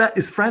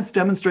 Is France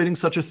demonstrating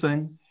such a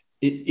thing?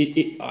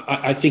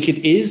 I think it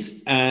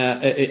is.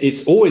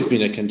 It's always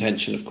been a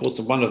contention, of course,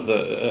 and one of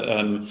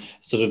the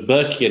sort of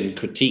Burkean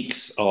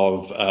critiques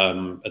of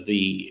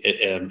the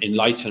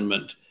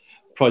Enlightenment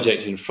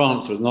project in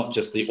France was not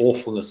just the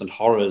awfulness and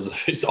horrors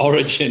of its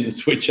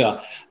origins, which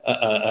are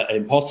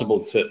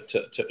impossible to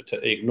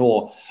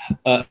ignore,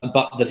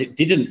 but that it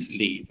didn't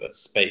leave a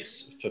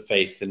space for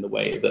faith in the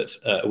way that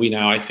we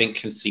now, I think,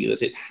 can see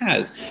that it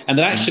has. And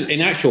that actually,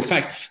 in actual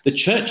fact, the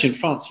church in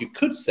France, you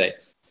could say,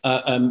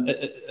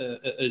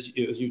 as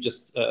you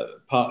just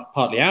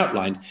partly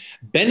outlined,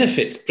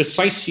 benefits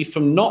precisely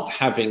from not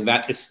having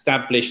that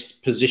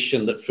established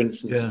position that, for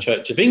instance, the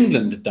Church of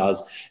England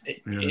does.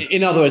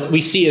 In other words, we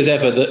see as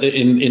ever that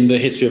in the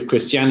history of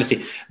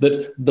Christianity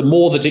that the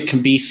more that it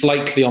can be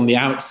slightly on the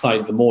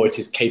outside, the more it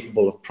is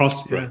capable of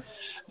prospering.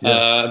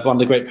 One of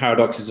the great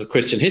paradoxes of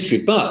Christian history.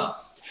 But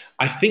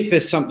I think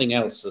there's something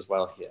else as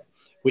well here,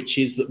 which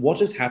is that what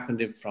has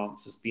happened in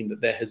France has been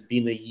that there has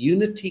been a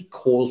unity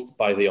caused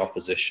by the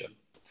opposition.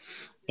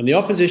 And the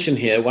opposition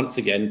here, once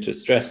again, to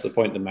stress the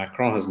point that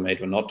Macron has made,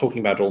 we're not talking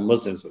about all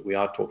Muslims, but we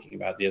are talking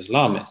about the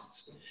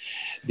Islamists.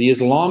 The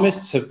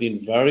Islamists have been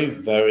very,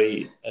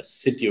 very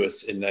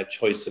assiduous in their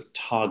choice of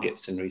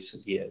targets in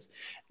recent years.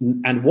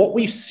 And what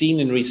we've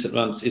seen in recent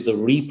months is a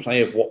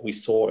replay of what we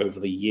saw over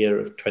the year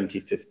of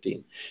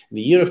 2015.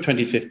 The year of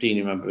 2015,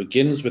 you remember,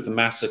 begins with the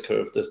massacre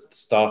of the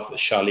staff at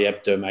Charlie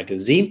Hebdo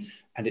magazine,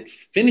 and it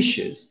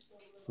finishes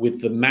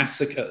with the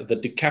massacre, the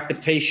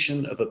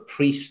decapitation of a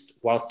priest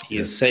whilst he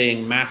is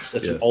saying mass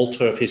at an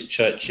altar of his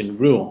church in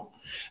Rouen.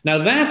 Now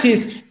that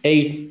is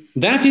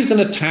an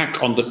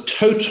attack on the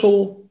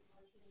total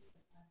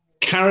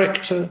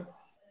character,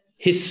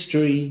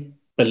 history,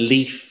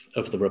 belief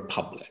of the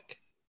Republic.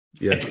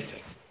 Everything.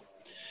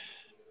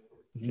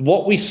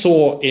 What we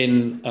saw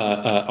in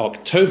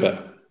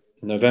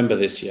November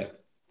this year,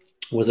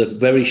 was a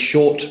very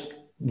short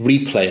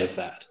replay of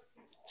that.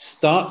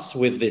 Starts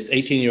with this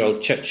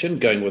 18-year-old Chechen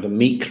going with a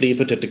meat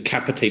cleaver to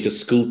decapitate a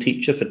school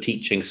teacher for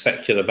teaching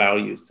secular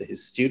values to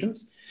his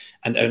students.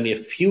 And only a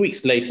few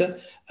weeks later,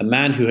 a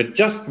man who had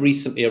just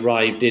recently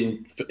arrived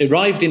in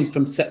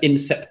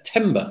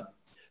September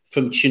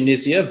from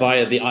Tunisia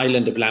via the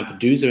island of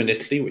Lampedusa in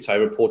Italy, which I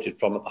reported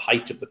from at the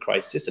height of the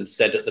crisis and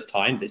said at the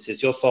time, this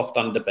is your soft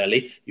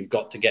underbelly. You've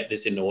got to get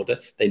this in order.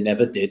 They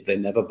never did. They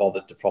never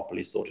bothered to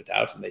properly sort it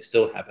out, and they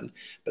still haven't.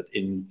 But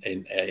in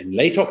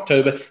late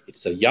October,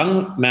 it's a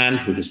young man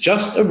who has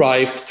just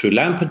arrived through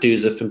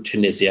Lampedusa from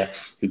Tunisia,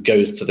 who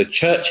goes to the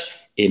church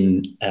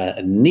in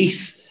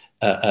Nice,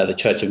 the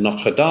Church of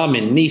Notre Dame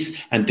in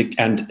Nice, and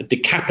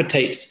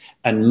decapitates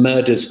and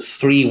murders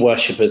 3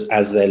 worshippers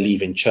as they're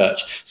leaving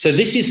church. So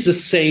this is the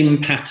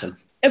same pattern.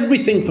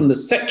 Everything from the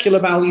secular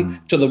value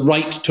to the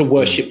right to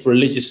worship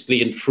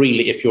religiously and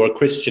freely if you're a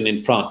Christian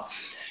in France.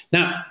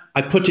 Now,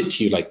 I put it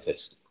to you like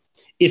this.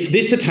 If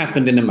this had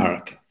happened in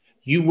America,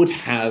 you would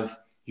have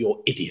your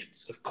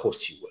idiots. Of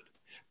course you would.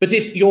 But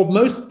if your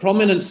most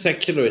prominent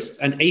secularists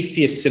and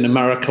atheists in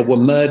America were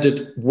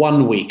murdered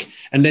 1 week,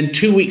 and then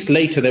 2 weeks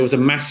later there was a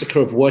massacre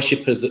of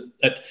worshippers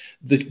at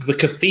the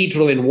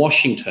cathedral in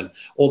Washington,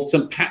 or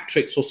St.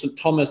 Patrick's or St.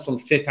 Thomas on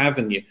Fifth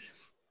Avenue,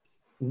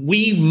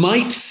 we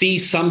might see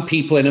some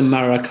people in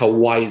America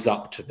wise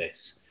up to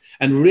this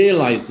and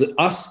realize that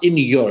us in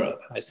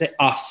Europe, I say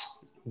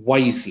us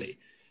wisely,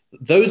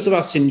 those of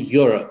us in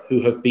Europe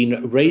who have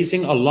been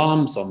raising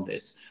alarms on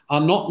this are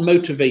not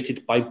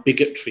motivated by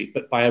bigotry,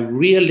 but by a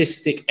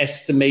realistic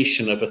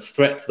estimation of a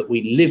threat that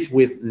we live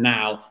with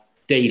now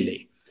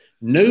daily.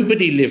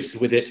 Nobody lives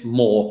with it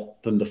more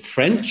than the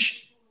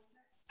French.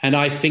 And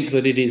I think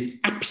that it is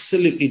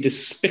absolutely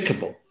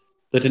despicable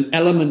that an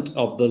element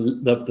of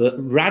the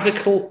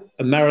radical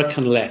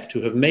American left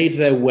who have made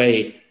their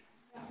way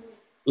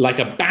like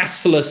a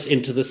bacillus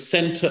into the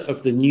center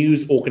of the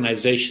news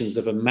organizations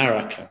of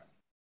America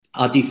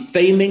are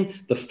defaming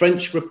the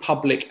French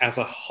Republic as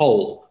a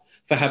whole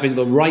for having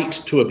the right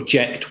to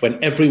object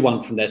when everyone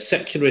from their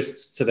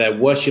secularists to their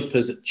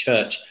worshippers at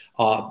church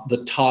are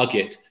the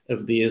target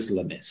of the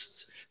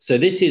Islamists. So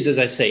this is, as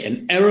I say,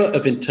 an error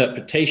of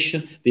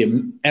interpretation.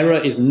 The error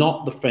is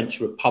not the French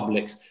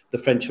Republic's. The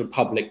French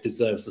Republic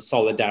deserves the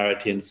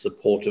solidarity and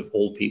support of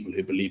all people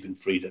who believe in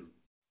freedom.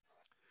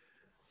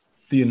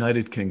 The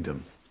United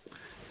Kingdom.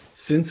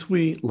 Since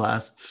we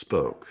last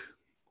spoke,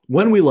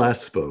 when we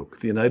last spoke,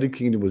 the United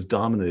Kingdom was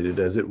dominated,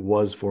 as it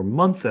was for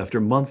month after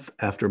month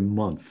after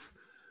month,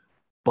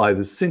 by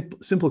the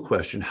simple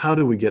question, how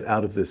do we get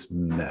out of this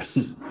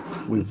mess?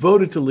 We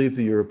voted to leave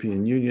the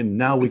European Union.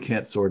 Now we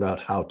can't sort out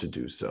how to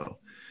do so.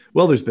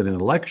 Well, there's been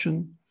an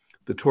election.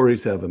 The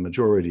Tories have a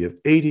majority of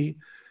 80.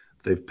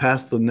 They've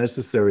passed the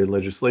necessary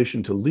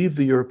legislation to leave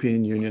the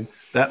European Union.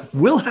 That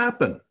will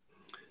happen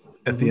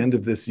at the end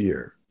of this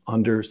year.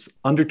 under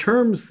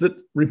terms that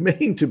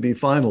remain to be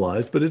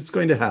finalized, but it's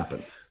going to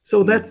happen.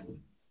 So that's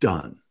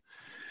done.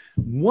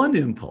 One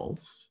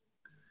impulse,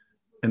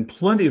 and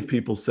plenty of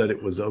people said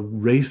it was a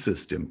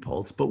racist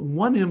impulse, but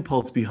one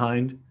impulse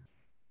behind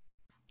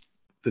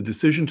the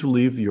decision to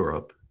leave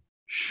Europe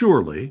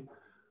surely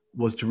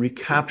was to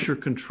recapture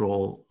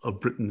control of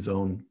Britain's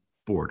own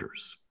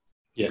borders.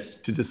 Yes.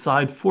 To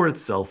decide for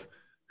itself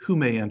who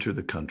may enter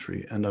the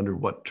country and under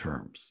what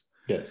terms.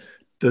 Yes.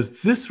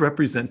 Does this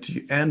represent to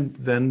you? And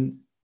then,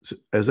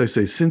 as I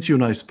say, since you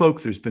and I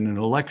spoke, there's been an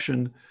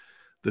election.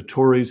 The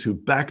Tories who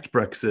backed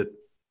Brexit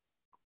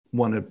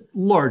won a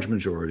large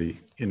majority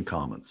in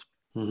Commons.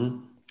 Mm-hmm.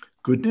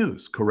 Good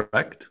news,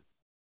 correct?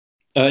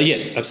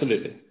 Yes,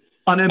 absolutely.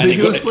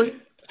 Unambiguously?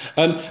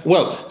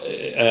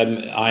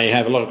 I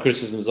have a lot of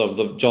criticisms of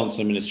the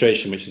Johnson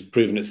administration, which has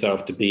proven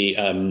itself to be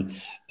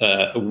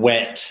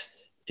wet,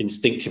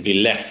 instinctively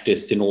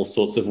leftist in all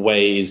sorts of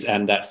ways,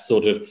 and that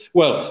sort of,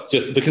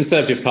 just the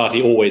Conservative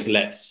Party always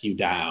lets you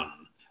down.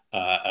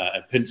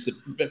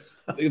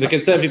 The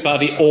Conservative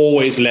Party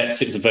always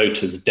lets its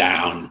voters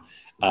down.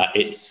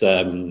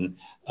 Anyhow,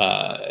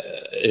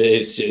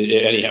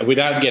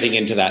 without getting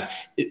into that,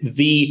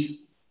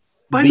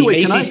 By the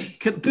way,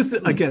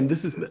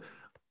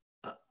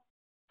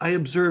 I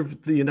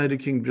observed the United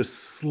Kingdom just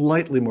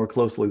slightly more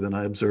closely than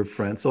I observed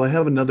France. So I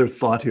have another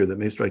thought here that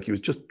may strike you as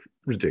just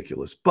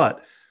ridiculous.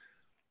 But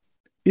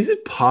is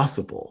it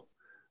possible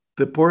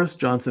that Boris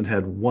Johnson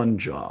had one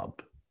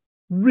job,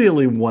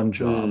 really one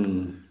job,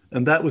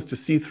 and that was to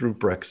see through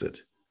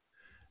Brexit?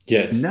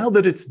 Yes. Now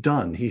that it's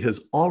done, he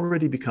has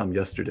already become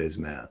yesterday's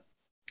man.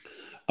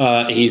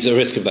 He's a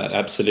risk of that,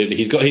 absolutely.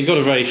 He's got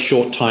a very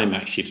short time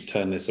actually to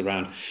turn this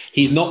around.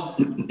 He's not.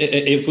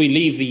 If we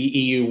leave the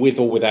EU with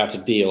or without a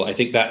deal, I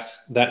think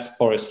that's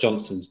Boris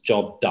Johnson's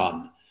job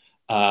done.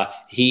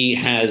 He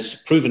has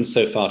proven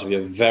so far to be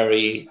a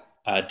very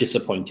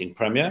disappointing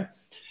premier.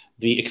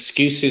 The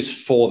excuses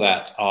for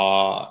that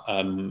are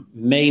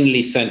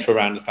mainly centre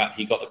around the fact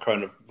he got the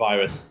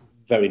coronavirus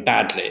very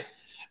badly,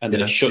 and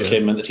that it shook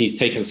him, and that he's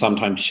taken some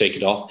time to shake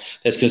it off.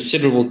 There's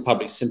considerable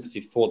public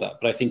sympathy for that,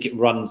 but I think it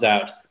runs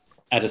out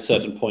at a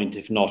certain point,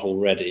 if not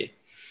already.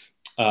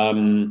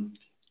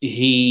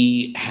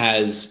 He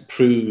has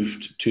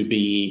proved to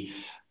be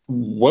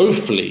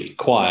woefully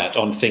quiet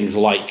on things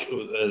like,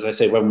 as I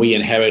say, when we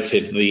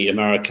inherited the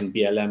American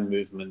BLM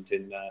movement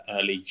in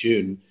early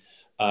June,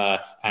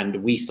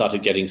 and we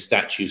started getting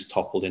statues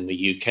toppled in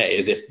the UK,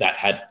 as if that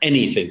had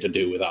anything to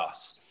do with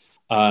us.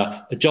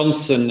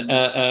 Johnson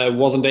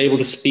wasn't able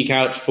to speak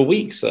out for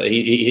weeks.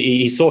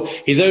 He saw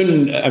his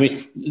own. I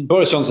mean,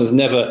 Boris Johnson's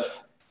never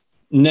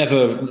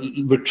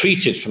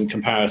retreated from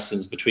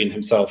comparisons between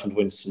himself and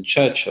Winston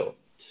Churchill,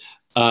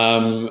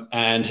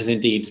 and has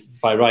indeed,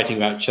 by writing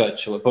about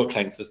Churchill at book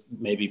length, has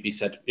maybe be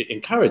said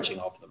encouraging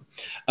of them.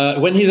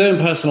 When his own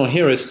personal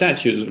hero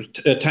statue was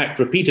attacked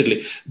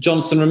repeatedly,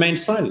 Johnson remained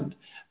silent.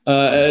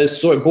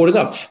 So it boarded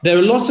up. There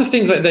are lots of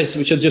things like this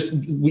which are just a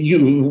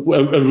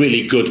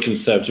really good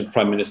Conservative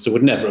Prime Minister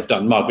would never have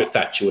done. Margaret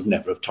Thatcher would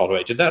never have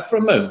tolerated that for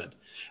a moment.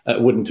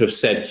 Wouldn't have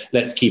said,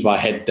 let's keep our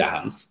head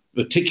down,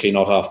 particularly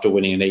not after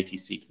winning an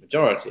 80-seat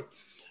majority.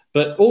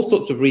 But all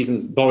sorts of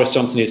reasons, Boris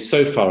Johnson is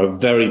so far a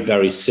very,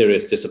 very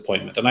serious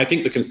disappointment. And I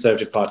think the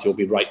Conservative Party will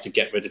be right to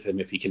get rid of him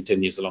if he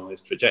continues along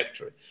this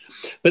trajectory.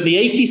 But the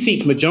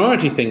 80-seat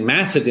majority thing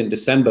mattered in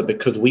December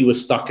because we were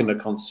stuck in a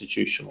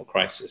constitutional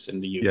crisis in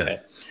the UK.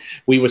 Yes.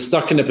 We were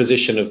stuck in a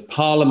position of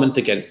parliament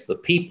against the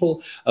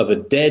people, of a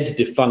dead,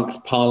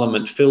 defunct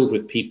parliament filled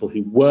with people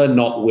who were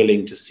not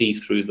willing to see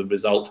through the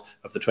result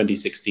of the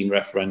 2016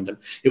 referendum.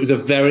 It was a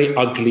very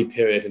ugly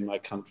period in my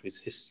country's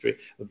history,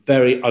 a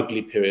very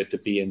ugly period to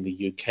be in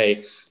the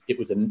UK. It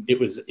was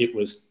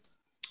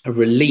a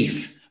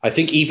relief. I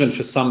think even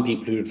for some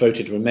people who had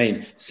voted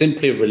Remain,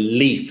 simply a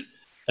relief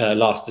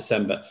last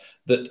December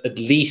that at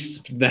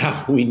least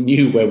now we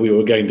knew where we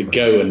were going to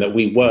go and that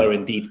we were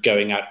indeed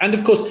going out. And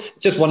of course,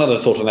 just one other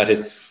thought on that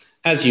is,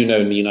 as you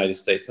know, in the United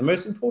States, the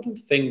most important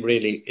thing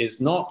really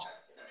is not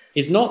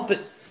that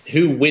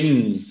who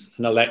wins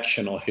an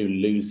election or who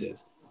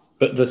loses,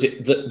 but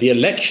that the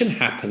election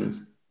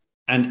happens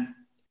and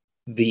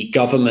the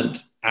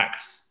government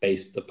acts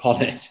based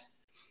upon it.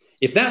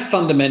 If that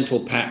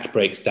fundamental pact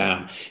breaks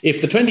down,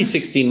 if the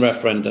 2016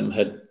 referendum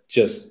had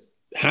just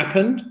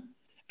happened,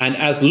 and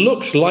as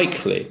looked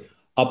likely,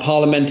 our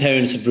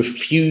parliamentarians had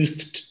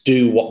refused to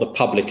do what the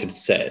public had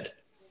said,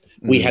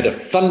 we had a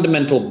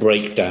fundamental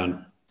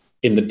breakdown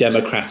in the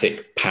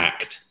democratic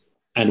pact.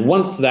 And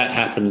once that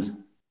happens,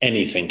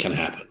 anything can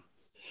happen.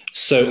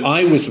 So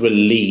I was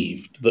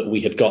relieved that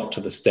we had got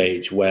to the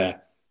stage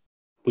where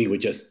we were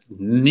just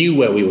knew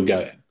where we were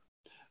going.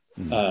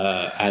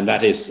 And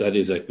that's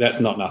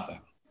not nothing.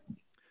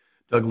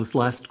 Douglas,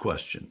 last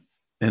question.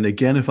 And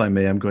again, if I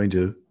may, I'm going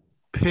to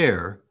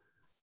pair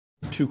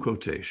two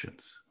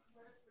quotations.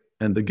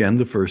 And again,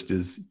 the first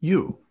is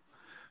you,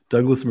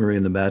 Douglas Murray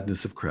in The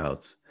Madness of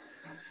Crowds.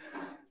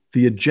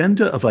 The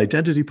agenda of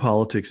identity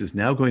politics is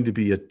now going to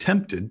be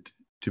attempted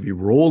to be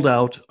rolled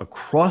out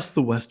across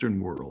the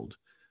Western world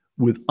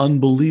with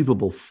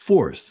unbelievable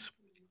force,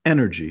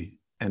 energy,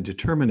 and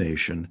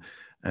determination,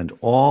 and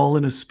all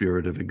in a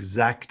spirit of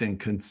exacting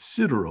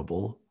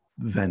considerable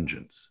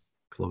vengeance.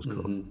 Close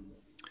quote. Mm-hmm.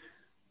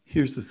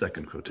 Here's the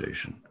second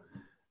quotation.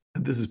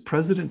 And this is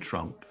President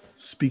Trump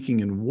speaking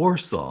in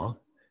Warsaw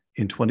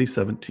in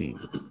 2017.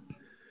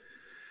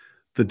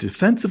 The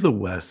defense of the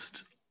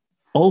West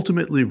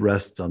ultimately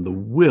rests on the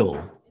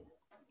will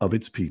of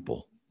its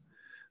people.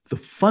 The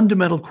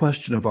fundamental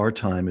question of our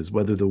time is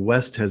whether the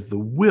West has the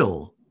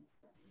will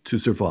to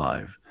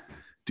survive.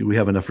 Do we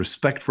have enough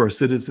respect for our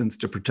citizens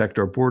to protect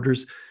our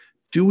borders?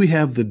 Do we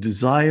have the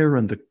desire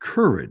and the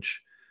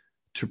courage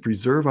to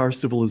preserve our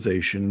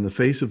civilization in the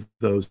face of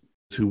those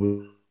who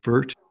will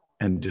avert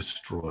and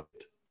destroy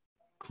it?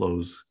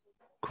 Close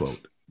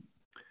quote.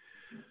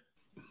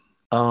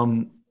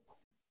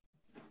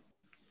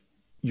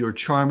 You're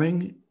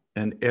charming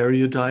and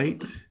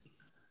erudite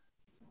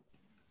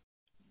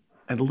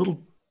and a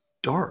little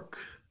dark.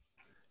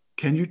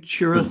 Can you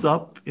cheer us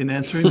up in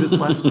answering this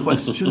last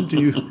question?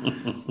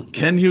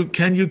 Can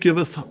you give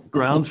us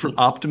grounds for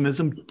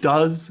optimism?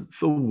 Does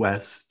the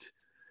West,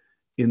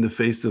 in the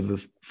face of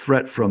the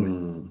threat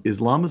from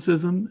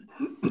Islamicism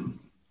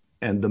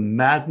and the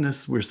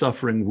madness we're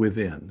suffering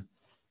within,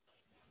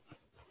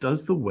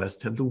 does the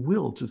West have the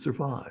will to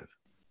survive?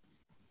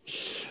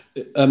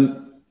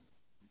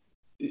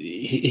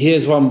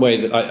 Here's one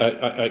way that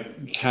I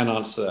can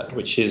answer that,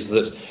 which is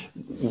that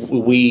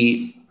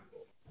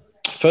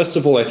first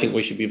of all, I think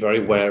we should be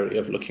very wary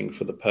of looking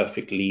for the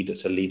perfect leader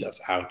to lead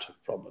us out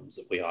of problems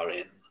that we are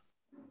in.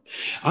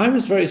 I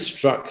was very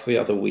struck the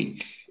other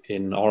week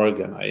in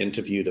Oregon. I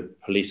interviewed a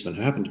policeman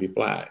who happened to be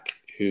black,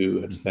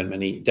 who had spent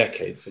many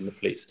decades in the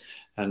police,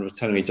 and was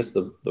telling me just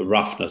the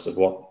roughness of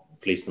what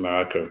police in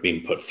America have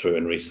been put through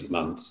in recent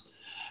months.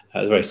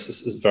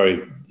 It's a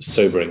very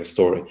sobering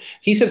story.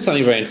 He said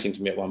something very interesting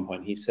to me at one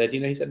point. He said,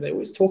 they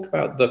always talk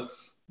about the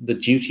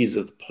duties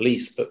of the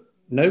police, but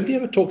nobody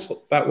ever talks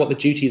about what the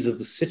duties of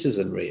the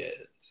citizenry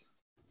is.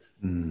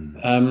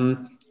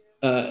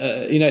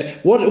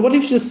 What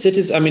if the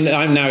citizens,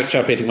 I'm now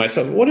extrapolating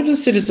myself, what if the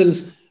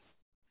citizens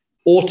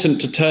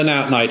oughtn't to turn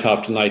out night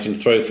after night and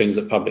throw things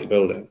at public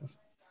buildings?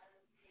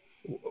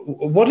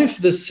 What if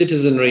the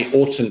citizenry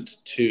oughtn't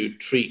to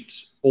treat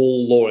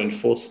all law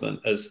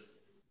enforcement as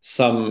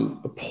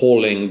some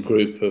appalling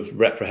group of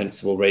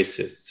reprehensible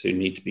racists who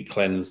need to be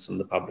cleansed from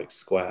the public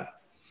square?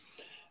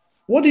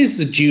 What is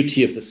the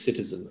duty of the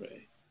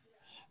citizenry?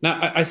 Now,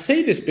 I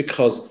say this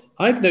because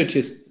I've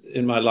noticed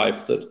in my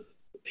life that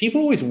people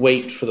always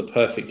wait for the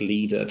perfect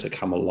leader to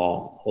come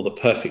along or the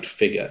perfect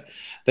figure.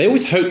 They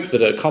always hope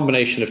that a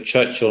combination of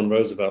Churchill and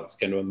Roosevelt is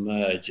going to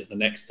emerge at the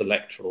next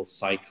electoral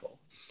cycle.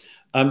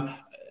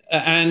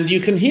 And you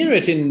can hear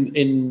it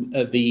in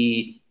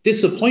the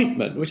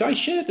disappointment, which I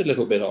shared a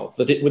little bit of,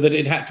 that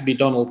it had to be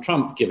Donald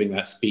Trump giving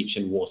that speech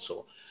in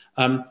Warsaw.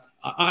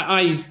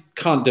 I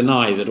can't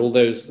deny that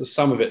although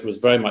some of it was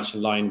very much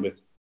in line with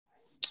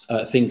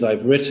things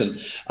I've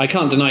written, I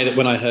can't deny that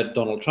when I heard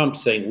Donald Trump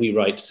saying, "We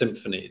write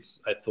symphonies,"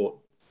 I thought,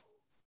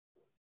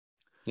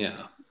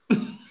 yeah.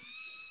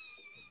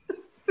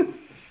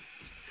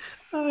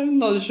 I'm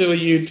not sure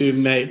you do,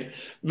 mate.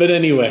 But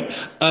anyway,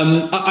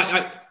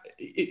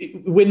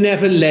 we're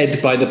never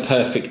led by the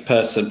perfect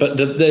person, but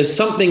there's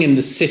something in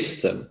the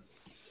system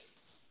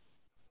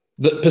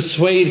that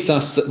persuades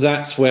us that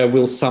that's where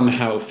we'll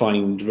somehow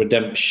find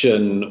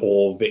redemption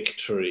or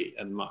victory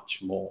and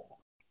much more.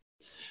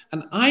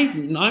 And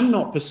I'm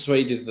not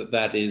persuaded that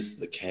that is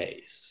the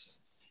case.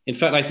 In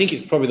fact, I think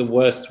it's probably the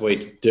worst way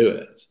to do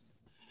it.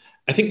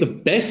 I think the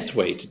best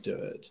way to do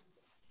it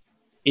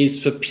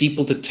is for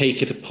people to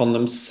take it upon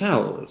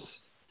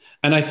themselves.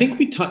 And I think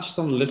we touched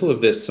on a little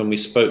of this when we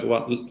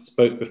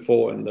spoke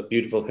before in the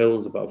beautiful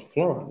hills above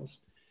Florence,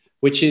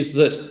 which is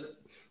that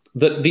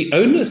the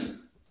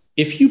onus,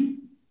 if you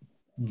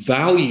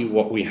value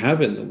what we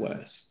have in the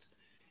West,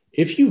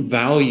 if you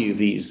value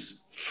these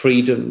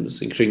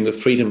freedoms, including the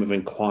freedom of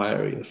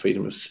inquiry, the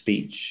freedom of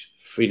speech,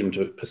 freedom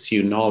to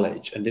pursue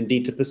knowledge, and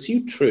indeed to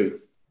pursue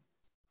truth,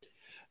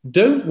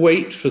 don't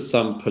wait for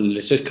some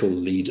political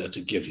leader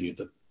to give you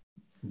the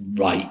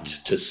right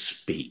to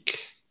speak.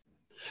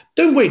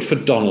 Don't wait for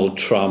Donald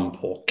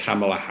Trump or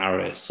Kamala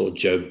Harris or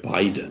Joe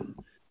Biden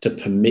to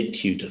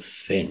permit you to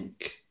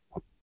think.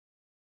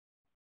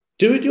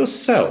 Do it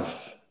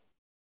yourself.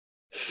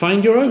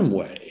 Find your own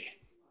way.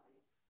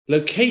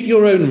 Locate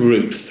your own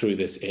route through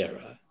this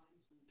era.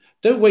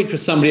 Don't wait for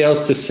somebody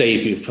else to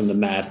save you from the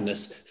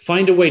madness.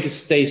 Find a way to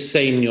stay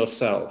sane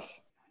yourself.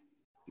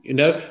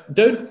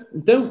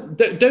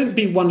 Don't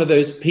be one of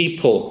those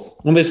people,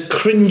 one of those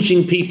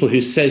cringing people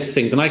who says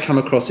things, and I come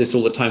across this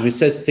all the time, who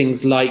says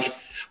things like,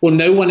 well,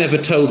 no one ever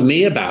told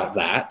me about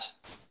that.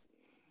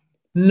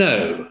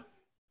 No.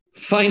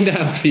 Find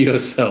out for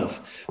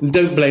yourself. And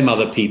don't blame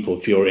other people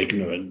for your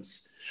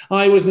ignorance.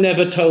 I was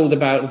never told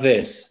about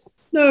this.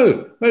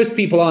 No, most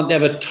people aren't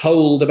never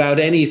told about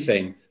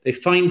anything. They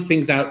find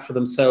things out for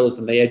themselves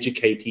and they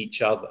educate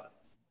each other.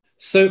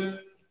 So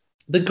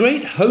the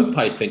great hope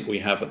I think we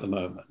have at the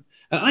moment,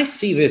 and I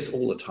see this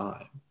all the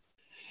time,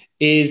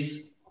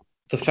 is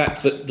the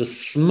fact that the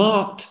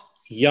smart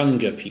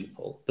younger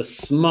people,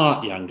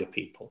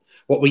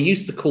 what we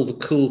used to call the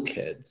cool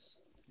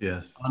kids,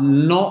 yes, are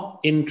not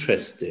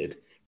interested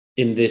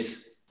in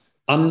this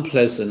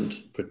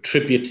unpleasant,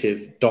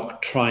 retributive,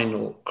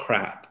 doctrinal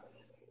crap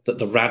that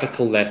the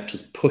radical left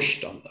has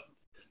pushed on them.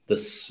 The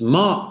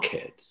smart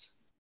kids,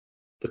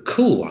 the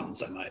cool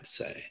ones, I might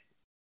say,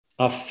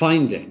 are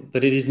finding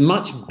that it is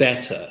much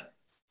better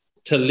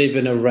to live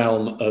in a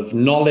realm of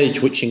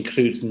knowledge, which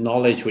includes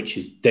knowledge which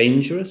is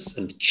dangerous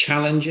and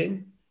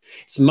challenging.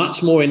 It's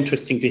much more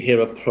interesting to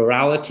hear a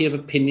plurality of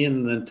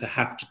opinion than to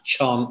have to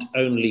chant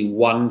only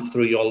one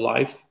through your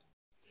life.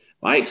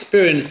 My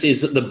experience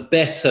is that the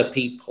better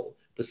people,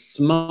 the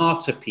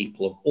smarter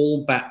people of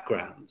all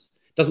backgrounds,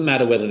 doesn't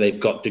matter whether they've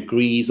got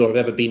degrees or have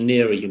ever been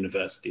near a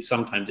university.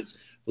 Sometimes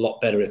it's a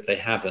lot better if they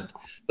haven't.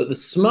 But the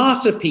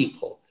smarter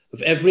people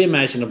of every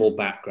imaginable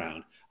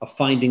background are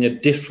finding a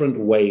different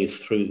way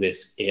through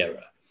this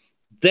era.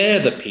 They're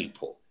the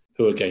people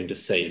who are going to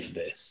save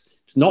this.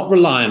 It's not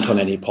reliant on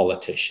any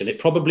politician. It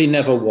probably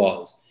never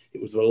was.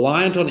 It was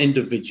reliant on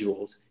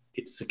individuals.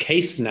 It's the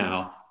case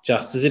now,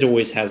 just as it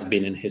always has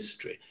been in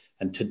history.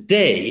 And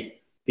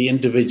today, the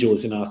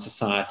individuals in our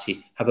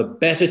society have a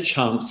better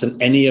chance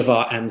than any of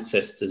our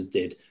ancestors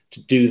did to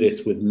do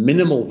this with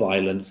minimal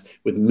violence,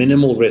 with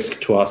minimal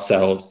risk to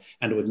ourselves,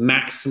 and with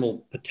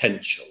maximal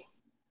potential.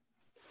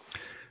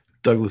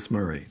 Douglas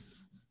Murray,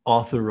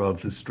 author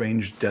of The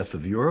Strange Death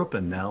of Europe,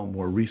 and now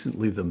more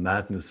recently, The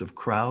Madness of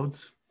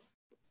Crowds.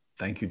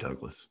 Thank you,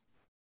 Douglas.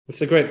 It's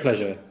a great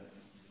pleasure.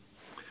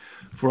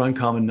 For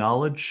Uncommon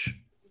Knowledge,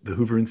 the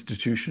Hoover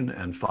Institution,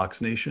 and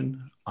Fox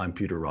Nation, I'm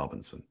Peter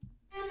Robinson.